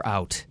sheets are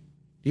out.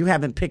 You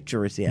haven't picked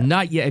yours yet.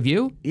 Not yet. Have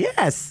you?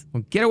 Yes.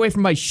 Well, get away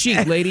from my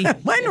sheet, lady.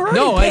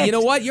 No, you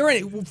know what? You're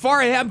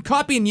far ahead. I'm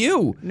copying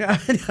you. No.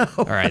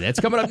 All right, that's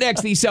coming up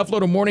next. The South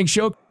Florida Morning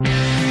Show.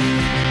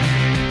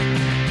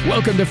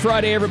 Welcome to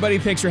Friday, everybody.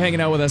 Thanks for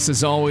hanging out with us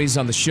as always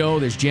on the show.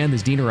 There's Jen,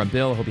 there's Dina, I'm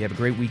Bill. Hope you have a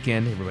great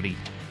weekend. Everybody,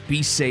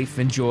 be safe,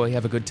 enjoy,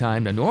 have a good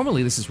time. Now,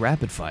 normally this is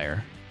Rapid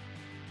Fire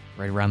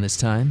right around this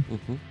time.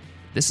 Mm-hmm.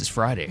 This is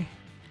Friday.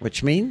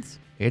 Which means?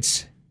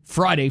 It's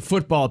Friday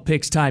football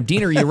picks time.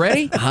 Dina, are you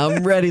ready?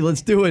 I'm ready.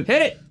 Let's do it.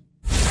 Hit it.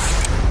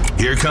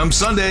 Here comes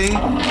Sunday.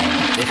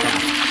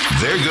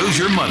 There goes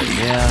your money.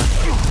 Yeah.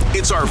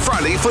 It's our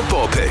Friday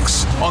football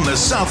picks on the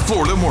South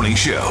Florida Morning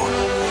Show.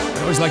 I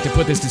always like to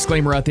put this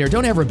disclaimer out there.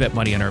 Don't ever bet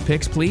money on our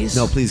picks, please.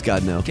 No, please,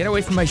 God, no. Get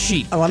away from my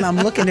sheet. Oh, I'm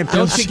looking at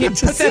Bill's sheet.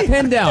 Put that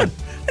pen down.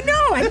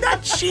 No, I'm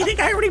not cheating.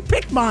 I already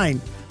picked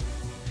mine.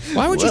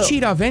 Why would you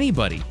cheat off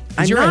anybody?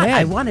 I'm you're not. ahead.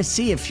 I want to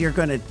see if you're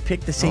going to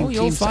pick the same teams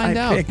you'll find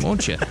I out, picked.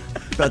 won't you?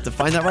 About to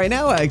find out right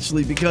now,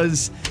 actually,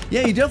 because,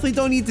 yeah, you definitely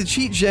don't need to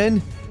cheat,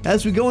 Jen.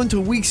 As we go into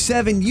week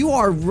 7, you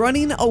are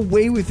running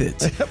away with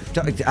it.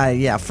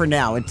 Yeah, for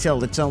now,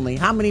 until it's only,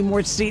 how many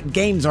more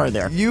games are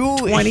there?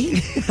 20?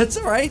 That's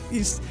all right.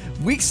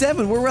 Week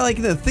 7, we're like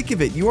in the thick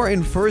of it. You are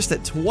in first at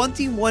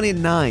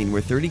 21-9.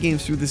 We're 30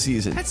 games through the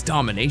season. That's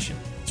domination.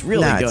 It's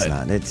really good. It's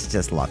not. It's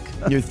just luck.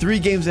 You're 3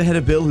 games ahead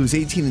of Bill, who's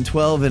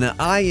 18-12, and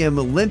I am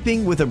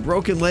limping with a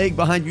broken leg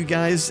behind you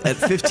guys at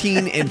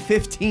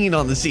 15-15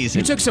 on the season.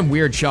 You took some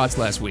weird shots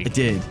last week. I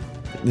did.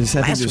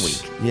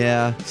 Last week.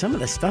 Yeah. Some of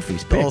the stuff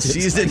he's picked. All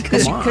season.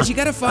 Because you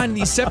got to find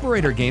these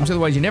separator games,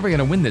 otherwise you're never going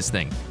to win this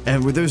thing.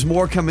 And there's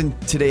more coming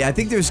today. I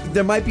think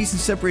there might be some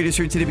separators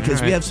here today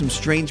because we have some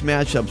strange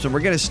matchups. And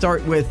we're going to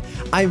start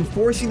with, I'm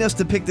forcing us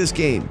to pick this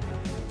game.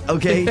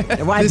 Okay?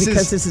 Why?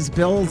 Because this is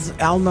Bill's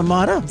alma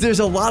mater?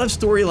 There's a lot of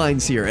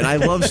storylines here, and I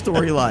love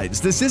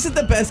storylines. This isn't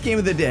the best game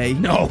of the day.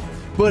 No.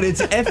 But it's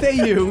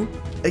FAU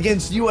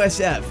against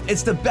USF.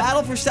 It's the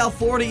battle for South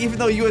Florida, even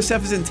though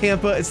USF is in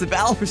Tampa. It's the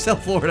battle for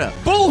South Florida.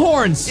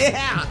 Bullhorns!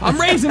 Yeah! I'm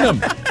raising them!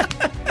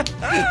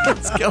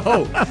 Let's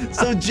go.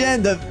 So,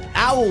 Jen, the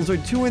Owls are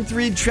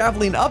 2-3,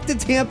 traveling up to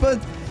Tampa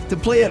to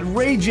play at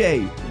Raymond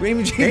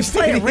James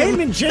Stadium.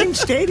 Raymond James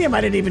Stadium? I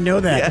didn't even know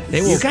that.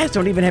 Yes. You guys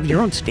don't even have your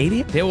own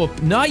stadium? They will,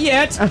 not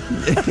yet.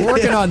 We're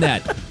working on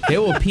that. They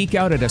will peak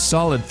out at a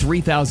solid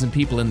 3,000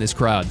 people in this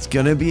crowd. It's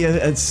going to be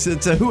it's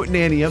a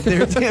hootenanny up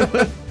there,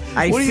 Tampa.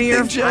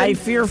 I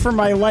fear for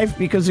my life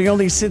because he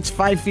only sits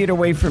 5 feet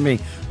away from me.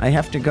 I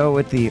have to go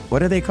with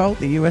what are they called?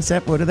 The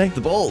USF? What are they?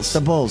 The Bulls.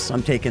 The Bulls.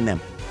 I'm taking them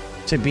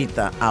to beat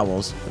the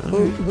Owls.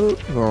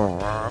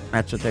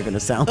 That's what they're going to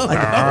sound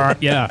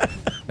like. Yeah.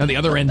 On the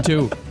other end,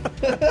 too.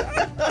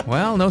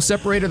 Well, no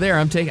separator there.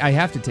 I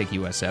have to take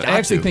USF. I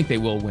actually think they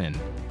will win.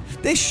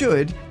 They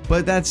should,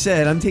 but that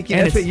said, I'm taking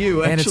And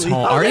FAU, it's actually.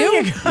 home. Are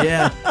you?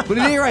 Yeah. But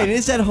you're right. It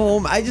is at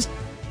home.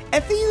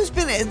 FAU's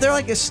they're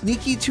like a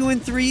sneaky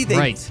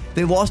 2-3.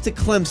 They lost to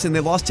Clemson. They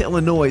lost to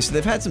Illinois. So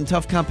they've had some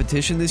tough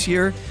competition this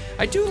year.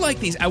 I do like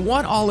these. I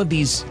want all of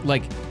these,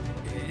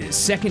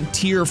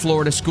 second-tier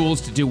Florida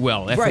schools to do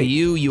well.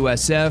 FAU,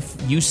 USF,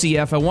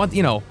 UCF. I want,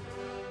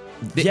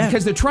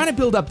 because they're trying to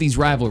build up these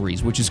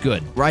rivalries, which is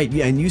good. Right,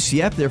 yeah, and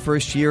UCF, their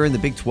first year in the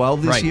Big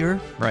 12 this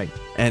year. Right.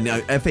 And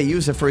FAU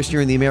is their first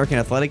year in the American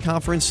Athletic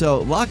Conference, so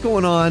a lot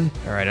going on.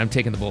 All right, I'm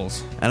taking the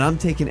Bulls. And I'm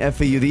taking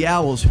FAU, the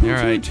Owls. All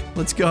right.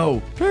 Let's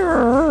go.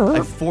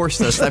 I forced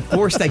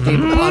that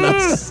game upon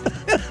us. Is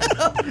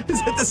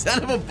that the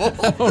sound of a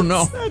bull? Oh,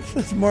 no.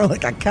 It's more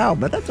like a cow,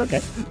 but that's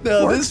okay.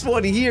 No, this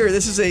one here,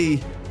 this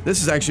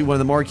is actually one of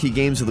the marquee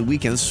games of the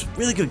weekend. It's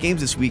really good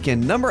games this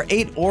weekend. Number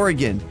 8,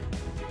 Oregon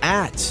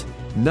at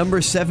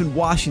Number 7,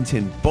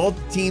 Washington. Both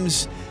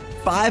teams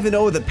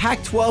 5-0. The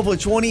Pac-12,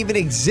 which won't even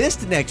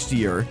exist next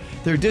year.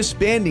 They're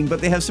disbanding, but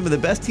they have some of the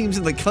best teams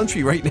in the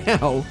country right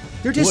now.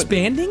 They're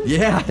disbanding?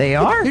 Yeah. They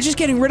are? They're just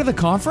getting rid of the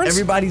conference?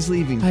 Everybody's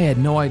leaving. I had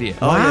no idea.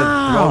 Oh,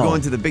 yeah. They're all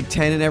going to the Big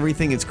Ten and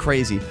everything. It's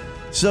crazy.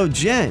 So,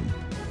 Jen,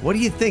 what do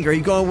you think? Are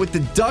you going with the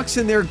Ducks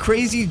and their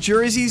crazy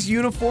jerseys,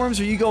 uniforms,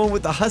 or are you going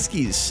with the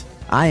Huskies?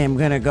 I am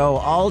going to go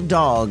all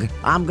dog.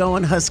 I'm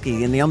going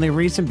Husky, and the only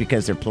reason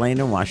because they're playing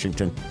in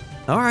Washington.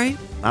 All right.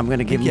 I'm going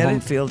to give them home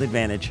field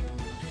advantage.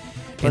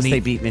 Plus,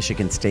 they beat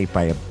Michigan State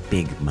by a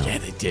big amount. Yeah,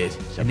 they did.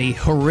 And the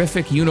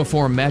horrific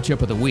uniform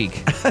matchup of the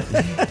week.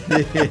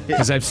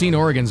 Because I've seen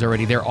Oregon's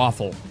already. They're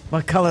awful.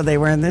 What color are they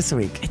wearing this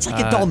week? It's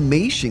like a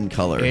Dalmatian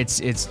color. It's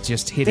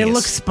just hideous. They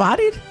look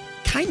spotted?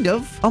 Kind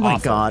of. Oh, my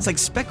Awful. God. It's like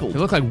speckled. They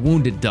look like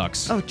wounded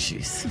ducks. Oh,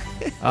 jeez.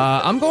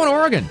 I'm going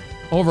Oregon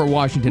over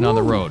Washington on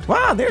the road.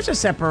 Wow, there's a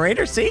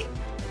separator. See?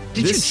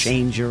 Did you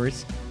change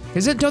yours?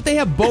 Don't they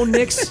have Bo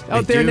Nix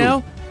out there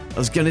now? I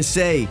was going to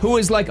say. Who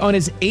is like on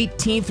his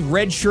 18th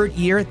redshirt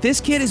year.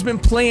 This kid has been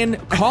playing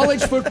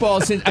college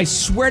football since, I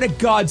swear to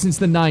God, since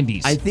the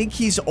 90s. I think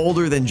he's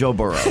older than Joe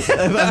Burrow.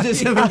 I'm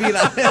just going to be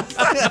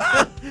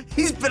honest.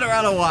 He's been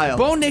around a while.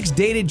 Bo Nix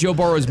dated Joe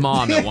Burrow's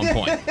mom at one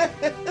point.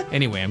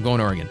 Anyway, I'm going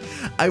Oregon.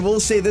 I will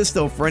say this,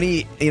 though, for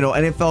any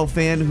NFL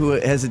fan who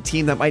has a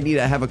team that might need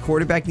to have a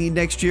quarterback need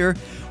next year,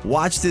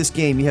 watch this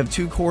game. You have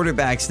two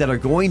quarterbacks that are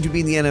going to be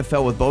in the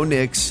NFL with Bo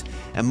Nix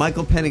and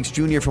Michael Penix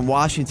Jr. from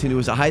Washington, who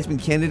is a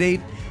Heisman candidate.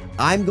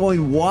 I'm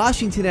going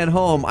Washington at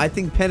home. I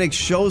think Penix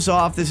shows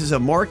off. This is a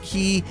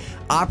marquee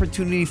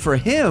opportunity for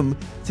him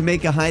to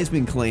make a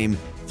Heisman claim.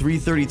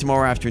 3:30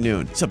 tomorrow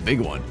afternoon. It's a big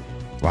one.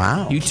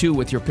 Wow. You too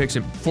with your picks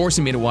and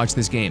forcing me to watch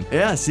this game.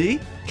 Yeah, see?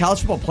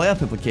 College football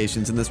playoff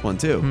implications in this one,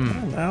 too.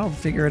 I'll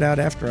figure it out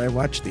after I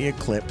watch the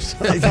eclipse.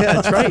 Yeah,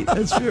 that's right.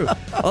 That's true.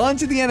 On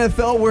to the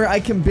NFL, where I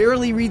can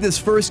barely read this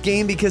first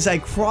game because I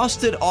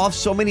crossed it off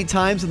so many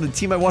times on the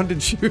team I wanted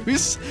to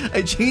choose.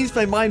 I changed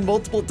my mind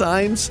multiple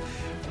times,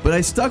 but I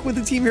stuck with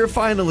the team here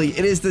finally.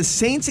 It is the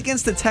Saints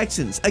against the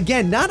Texans.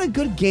 Again, not a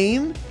good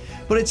game,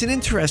 but it's an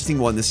interesting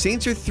one. The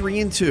Saints are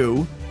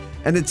 3-2.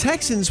 And the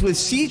Texans with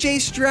C.J.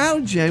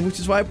 Stroud, Jen, which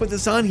is why I put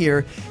this on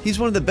here. He's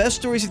one of the best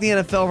stories of the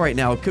NFL right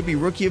now. It could be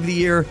Rookie of the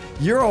Year.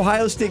 Your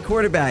Ohio State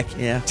quarterback.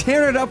 Yeah.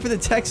 Tearing it up for the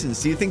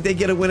Texans. Do you think they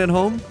get a win at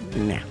home?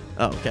 No.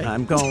 Oh, okay.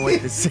 I'm going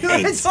with the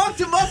Saints. I talked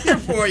him up here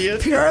for you.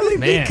 Purely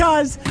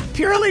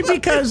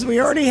because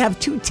we already have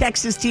two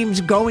Texas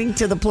teams going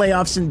to the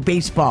playoffs in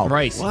baseball.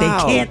 Right. They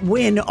Wow. can't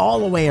win all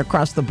the way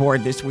across the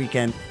board this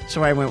weekend,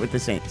 so I went with the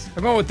Saints.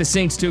 I'm going with the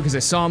Saints, too, because I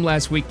saw them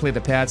last week play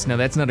the Pats. Now,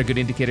 that's not a good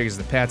indicator because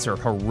the Pats are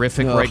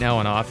horrific right now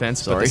on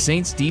offense. But Sorry. the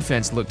Saints'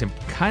 defense looked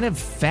kind of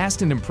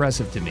fast and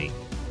impressive to me.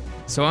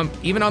 So I'm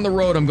even on the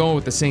road, I'm going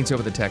with the Saints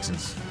over the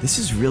Texans. This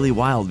is really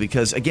wild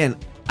because, again,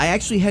 I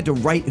actually had to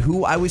write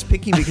who I was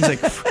picking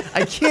because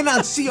I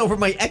cannot see over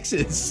my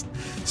X's.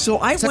 So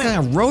I It's went like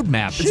a road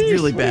map. It's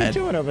really what are you bad.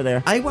 doing over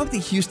there? I went with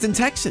the Houston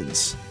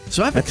Texans.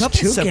 So I have That's a couple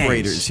two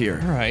separators games.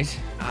 here. All right.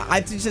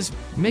 I just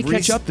May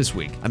catch up this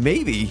week.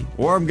 Maybe,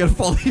 or I'm going to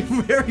fall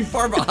very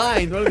far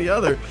behind, one or the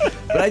other.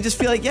 But I just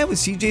feel like, with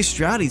C.J.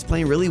 Stroud, he's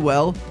playing really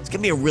well. It's going to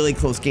be a really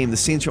close game. The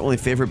Saints are only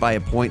favored by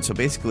a point, so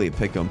basically a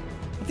pick 'em.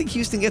 I think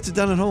Houston gets it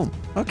done at home.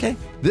 Okay.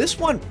 This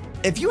one,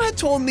 if you had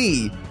told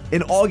me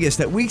in August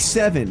that Week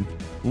 7,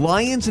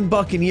 Lions and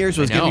Buccaneers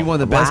was going to be one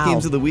of the best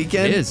games of the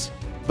weekend. It is.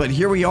 But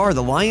here we are.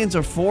 The Lions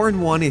are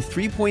 4-1, a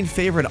 3-point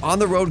favorite on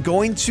the road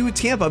going to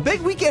Tampa.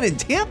 Big weekend in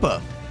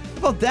Tampa.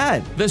 How about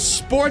that? The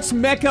sports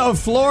mecca of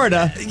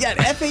Florida. Yeah,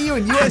 FAU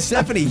and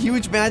USF in a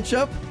huge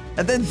matchup.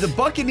 And then the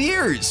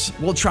Buccaneers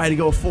will try to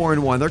go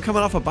 4-1. They're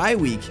coming off a bye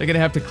week. They're going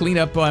to have to clean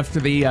up after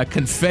the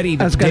confetti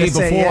the was day gonna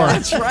say, before. yeah.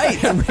 That's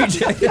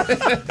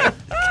right.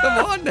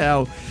 Come on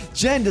now.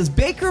 Jen, does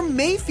Baker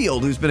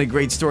Mayfield, who's been a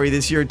great story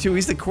this year too,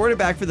 he's the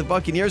quarterback for the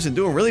Buccaneers and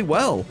doing really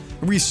well.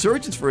 A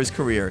resurgence for his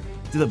career.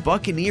 Do the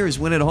Buccaneers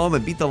win at home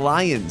and beat the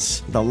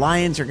Lions? The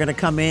Lions are going to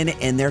come in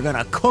and they're going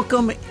to cook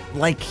him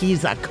like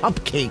he's a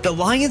cupcake. The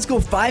Lions go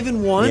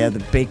 5-1? Yeah, the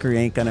Baker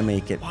ain't going to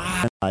make it.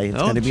 Wow. It's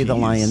going to be the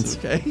Lions.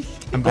 Okay.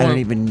 I don't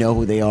even know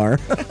who they are.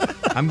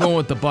 I'm going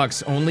with the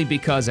Bucks only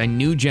because I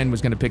knew Jen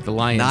was going to pick the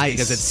Lions. Nice.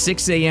 Because at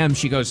 6 a.m.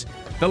 she goes,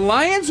 the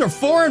Lions are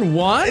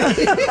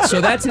 4-1? So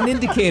that's an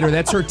indicator.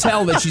 That's her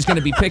tell that she's going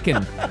to be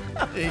picking.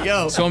 There you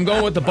go. So I'm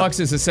going with the Bucks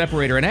as a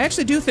separator. And I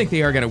actually do think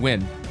they are going to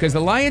win. Because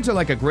the Lions are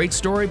like a great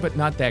story, but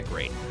not that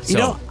great.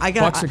 So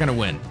Bucks are going to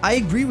win. I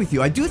agree with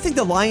you. I do think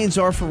the Lions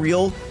are for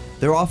real.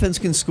 Their offense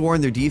can score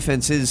and their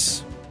defense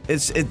is...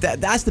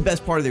 That's the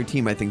best part of their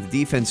team, I think. The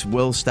defense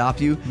will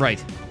stop you.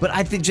 Right. But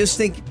I just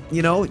think,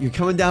 you're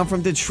coming down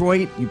from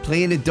Detroit. You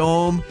play in a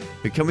dome.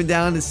 You're coming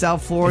down to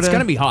South Florida. It's going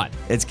to be hot.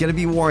 It's going to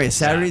be warm.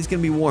 Saturday's going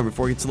to be warm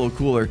before it gets a little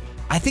cooler.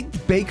 I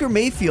think Baker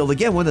Mayfield,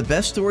 again, one of the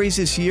best stories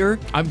this year.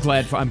 I'm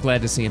glad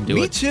to see him do it.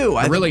 Me too.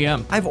 I really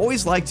am. I've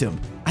always liked him.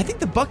 I think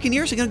the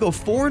Buccaneers are going to go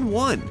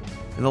 4-1.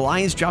 And the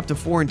Lions drop to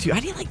 4-2. How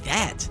do you like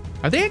that?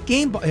 Are they at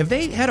game? Have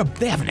they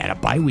haven't had a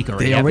bye week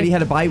already? They already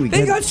had a bye week.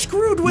 They got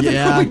screwed with an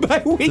early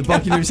bye week. The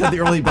Buccaneers had the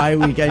early bye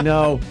week. I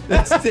know.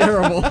 That's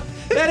terrible.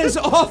 That is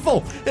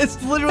awful.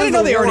 It's literally I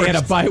know they already had a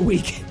worst. bye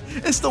week.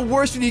 It's the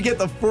worst when you get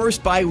the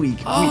first bye week.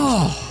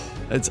 Oh.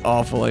 That's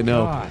awful, I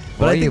know. God.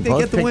 But I you think they both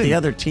get the picked win. the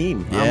other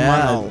team. Yeah,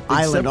 I'm on big an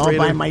island all by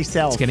separator.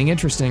 myself. It's getting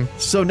interesting.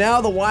 So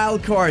now the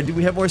wild card. Do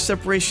we have more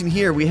separation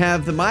here? We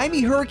have the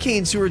Miami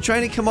Hurricanes, who are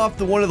trying to come off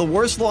one of the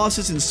worst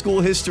losses in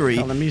school history.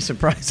 Let me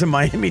surprise the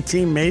Miami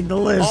team made the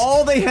list.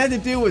 All they had to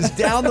do was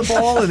down the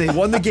ball, and they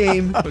won the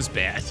game. That was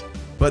bad.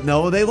 But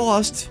no, they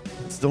lost.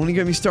 It's only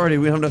going to be started.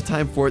 We don't have enough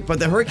time for it. But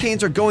the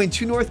Hurricanes are going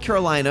to North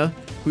Carolina,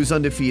 who's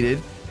undefeated.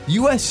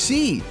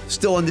 USC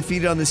still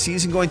undefeated on the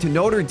season, going to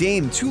Notre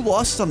Dame. 2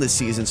 losses on the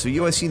season, so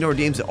USC Notre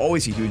Dame's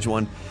always a huge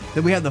one.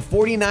 Then we have the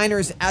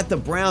 49ers at the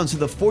Browns, so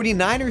the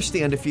 49ers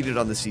stay undefeated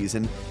on the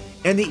season.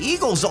 And the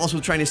Eagles also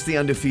trying to stay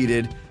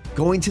undefeated,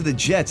 going to the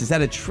Jets. Is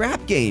that a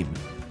trap game?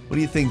 What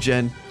do you think,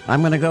 Jen?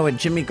 I'm going to go with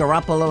Jimmy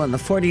Garoppolo and the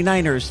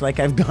 49ers like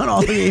I've gone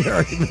all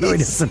year, even though he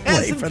doesn't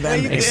play for them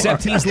anymore.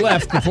 Except he's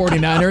left the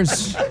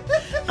 49ers.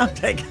 I'm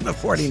taking the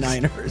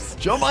 49ers.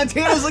 Joe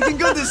Montana's looking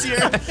good this year.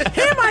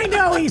 Him, I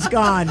know he's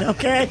gone,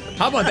 okay?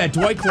 How about that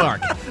Dwight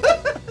Clark?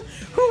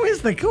 Who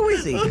is he?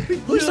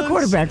 Who's the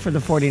quarterback for the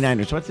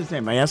 49ers? What's his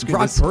name? I asked you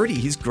Brock this. Purdy.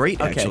 He's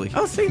great, Okay. actually.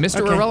 Oh, see?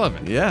 Mr. Okay.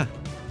 Irrelevant. Yeah.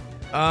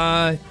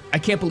 I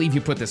can't believe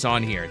you put this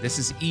on here. This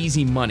is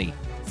easy money.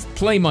 It's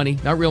play money,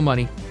 not real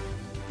money.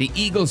 The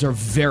Eagles are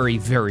very,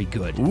 very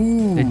good.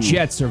 Ooh. The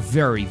Jets are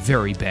very,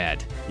 very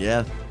bad.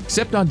 Yeah.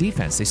 Except on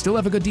defense. They still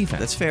have a good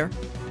defense. That's fair.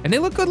 And they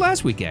looked good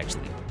last week,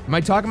 actually. Am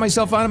I talking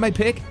myself out of my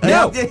pick?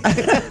 No.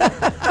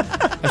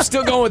 I'm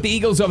still going with the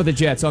Eagles over the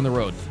Jets on the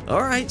road.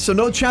 All right. So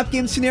no trap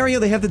game scenario.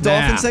 They have the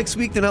Dolphins next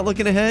week. They're not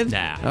looking ahead.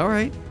 Nah. All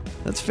right.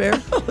 That's fair.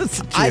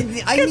 I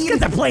need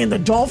they're playing the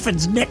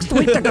Dolphins next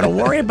week. They're going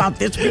to worry about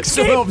this week's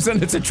So game. all of a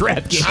sudden it's a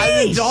trap game.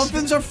 The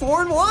Dolphins are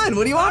 4-1.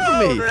 What do you want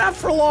from me? Not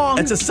for long.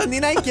 It's a Sunday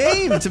night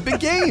game. It's a big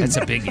game. It's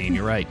a big game.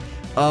 You're right.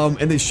 And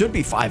they should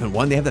be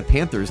 5-1. They have the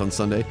Panthers on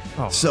Sunday.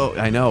 Oh. So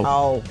I know.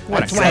 Oh,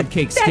 What a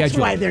cupcake schedule. That's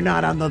why they're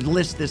not on the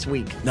list this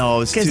week.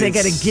 No, it's because they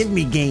got a it's- give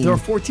me game. They're a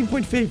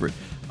 14-point favorite.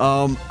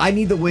 I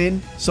need the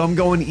win, so I'm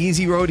going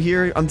easy road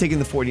here. I'm taking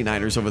the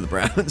 49ers over the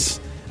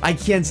Browns.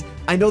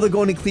 I know they're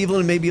going to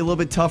Cleveland, maybe a little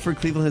bit tougher.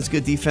 Cleveland has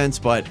good defense,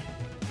 but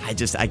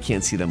I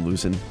can't see them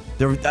losing.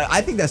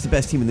 I think that's the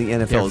best team in the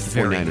NFL They're is the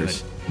very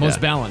 49ers. good.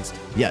 Most balanced.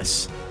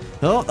 Yes.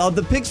 Oh,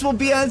 the picks will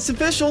be it's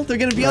official. They're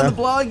going to be on the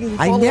blog. You can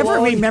I follow never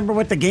along. remember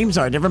what the games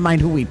are. Never mind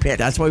who we picked.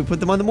 That's why we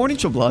put them on the morning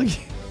show blog.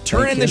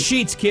 Turn Thank in the you.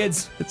 sheets,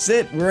 kids. That's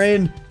it. We're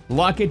in.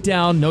 Lock it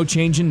down. No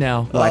changing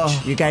now.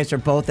 Watch, you guys are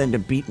both into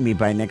beating me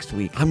by next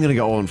week. I'm going to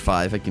go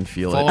 0-5. I can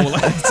feel Follow, it.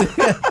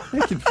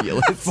 I can feel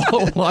it.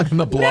 follow along on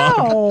the blog.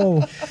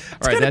 No,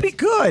 it's going to be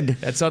good.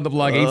 That's on the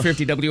blog,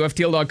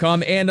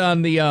 850WFTL.com, and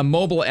on the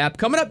mobile app.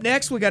 Coming up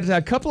next, we got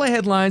a couple of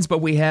headlines, but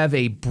we have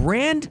a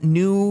brand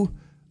new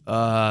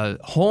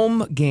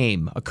home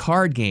game, a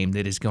card game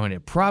that is going to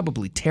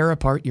probably tear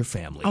apart your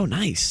family. Oh,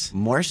 nice.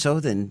 More so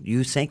than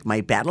you sank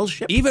my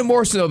battleship. Even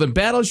more so than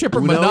Battleship or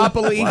Uno?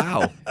 Monopoly.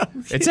 Wow.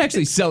 It's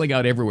actually selling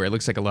out everywhere. It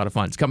looks like a lot of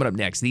fun. It's coming up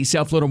next. The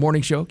South Florida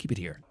Morning Show. Keep it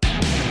here.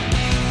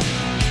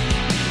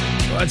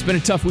 Well, it's been a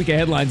tough week of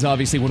headlines,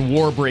 obviously, when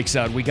war breaks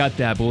out. We got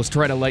that, but let's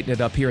try to lighten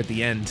it up here at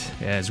the end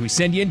as we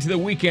send you into the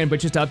weekend. But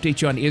just to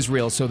update you on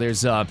Israel, so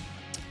there's a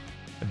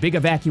big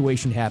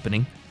evacuation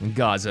happening in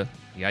Gaza.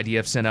 The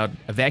IDF sent out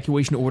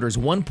evacuation orders,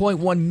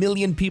 1.1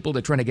 million people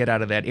to try to get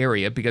out of that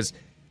area because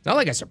it's not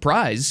like a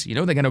surprise. You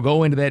know, they're going to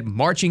go into that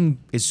marching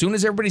as soon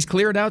as everybody's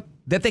cleared out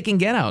that they can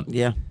get out.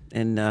 Yeah,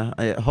 and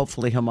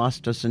hopefully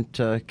Hamas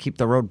doesn't keep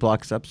the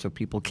roadblocks up so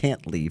people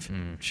can't leave.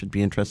 Should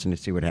be interesting to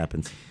see what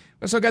happens.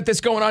 We also got this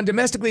going on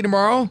domestically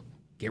tomorrow.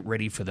 Get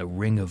ready for the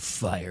Ring of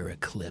Fire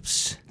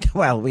eclipse.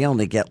 Well, we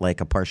only get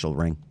like a partial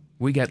ring.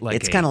 We got like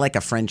it's kind of like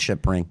a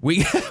friendship ring. We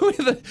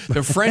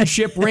the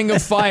friendship ring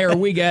of fire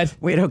we get.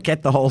 We don't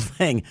get the whole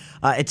thing.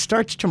 It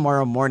starts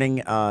tomorrow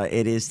morning.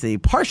 It is the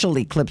partial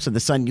eclipse of the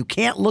sun. You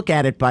can't look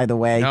at it, by the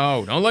way.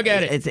 No, don't look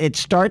at it. It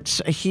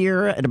starts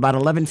here at about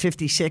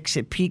 11:56.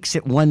 It peaks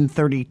at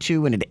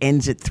 1:32 and it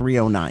ends at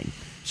 3:09.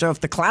 So if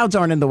the clouds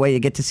aren't in the way, you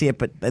get to see it.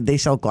 But they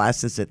sell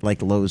glasses at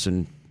like Lowe's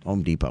and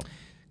Home Depot.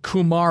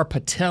 Kumar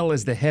Patel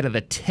is the head of the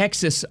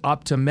Texas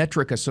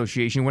Optometric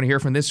Association. You want to hear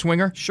from this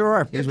swinger?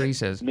 Sure. Here's what he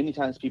says. Many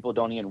times people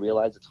don't even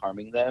realize it's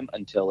harming them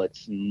until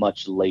it's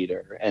much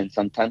later, and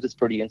sometimes it's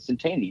pretty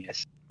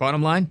instantaneous.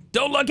 Bottom line,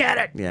 don't look at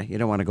it. Yeah, you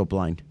don't want to go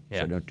blind,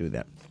 Yeah. so don't do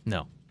that.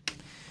 No.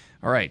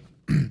 All right.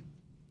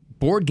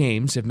 Board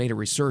games have made a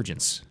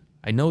resurgence.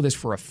 I know this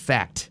for a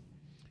fact.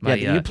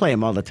 You play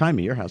them all the time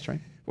at your house, right?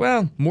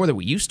 Well, more than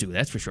we used to,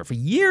 that's for sure. For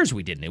years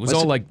we didn't. It was Was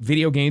all it- like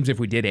video games if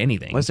we did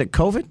anything. Was it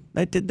COVID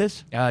that did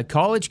this?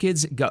 College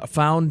kids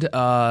found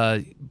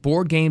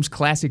board games,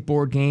 classic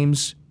board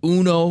games,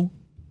 Uno.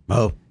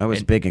 Oh, I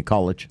was big in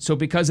college. So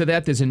because of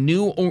that, there's a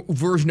new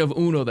version of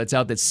Uno that's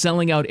out that's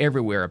selling out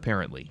everywhere,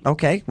 apparently.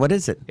 Okay, what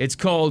is it? It's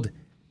called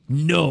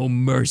No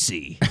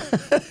Mercy.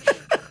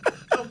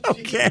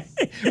 Okay.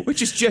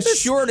 Which is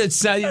just short and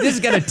this is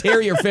going to tear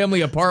your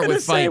family apart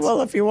with Say, fights.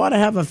 well, if you want to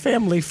have a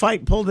family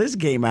fight, pull this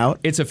game out.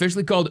 It's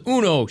officially called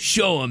Uno.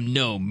 Show 'em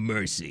no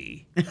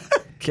mercy.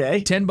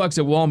 Okay. $10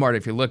 at Walmart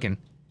if you're looking.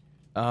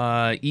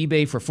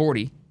 eBay for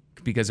 $40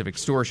 because of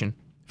extortion.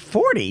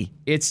 40?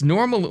 It's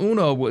normal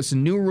Uno with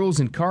some new rules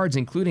and cards,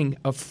 including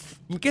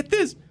get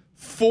this,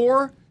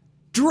 4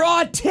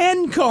 draw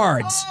 10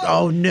 cards.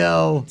 Oh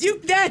no.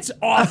 That's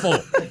awful.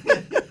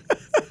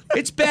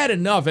 It's bad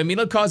enough. I mean,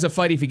 it'll cause a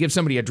fight if you give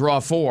somebody a draw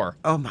 4.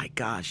 Oh my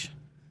gosh.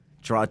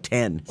 Draw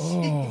 10.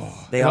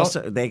 Oh.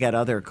 They got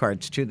other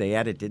cards too. They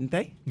added, didn't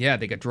they? Yeah,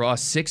 they got draw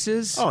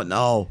 6s. Oh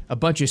no. A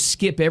bunch of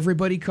skip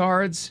everybody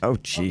cards. Oh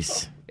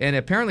jeez. And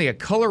apparently a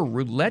color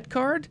roulette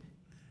card.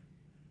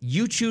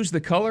 You choose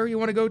the color you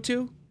want to go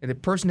to, and the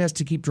person has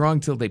to keep drawing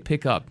till they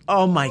pick up.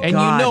 Oh my god. And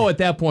you know at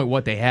that point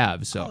what they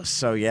have. So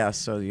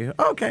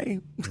okay.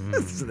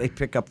 So they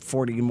pick up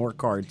 40 more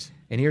cards.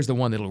 And here's the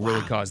one that'll really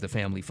cause the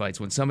family fights.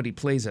 When somebody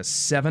plays a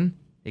 7,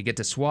 they get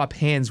to swap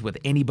hands with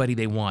anybody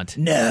they want.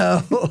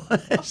 No.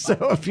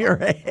 So if you're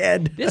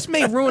ahead. This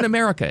may ruin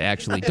America,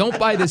 actually. Don't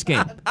buy this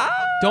game.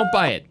 Don't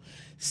buy it.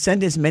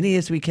 Send as many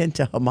as we can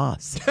to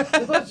Hamas.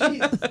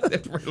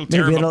 It'll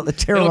Maybe it'll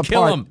tear them apart.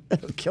 kill them.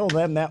 It'll kill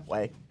them that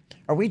way.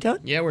 Are we done?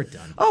 Yeah, we're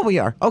done. Oh, we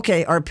are.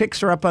 Okay, our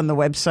picks are up on the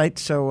website,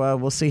 so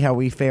we'll see how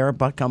we fare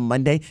come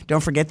Monday.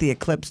 Don't forget the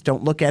eclipse.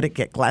 Don't look at it.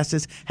 Get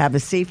glasses. Have a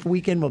safe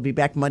weekend. We'll be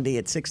back Monday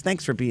at 6.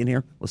 Thanks for being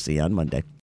here. We'll see you on Monday.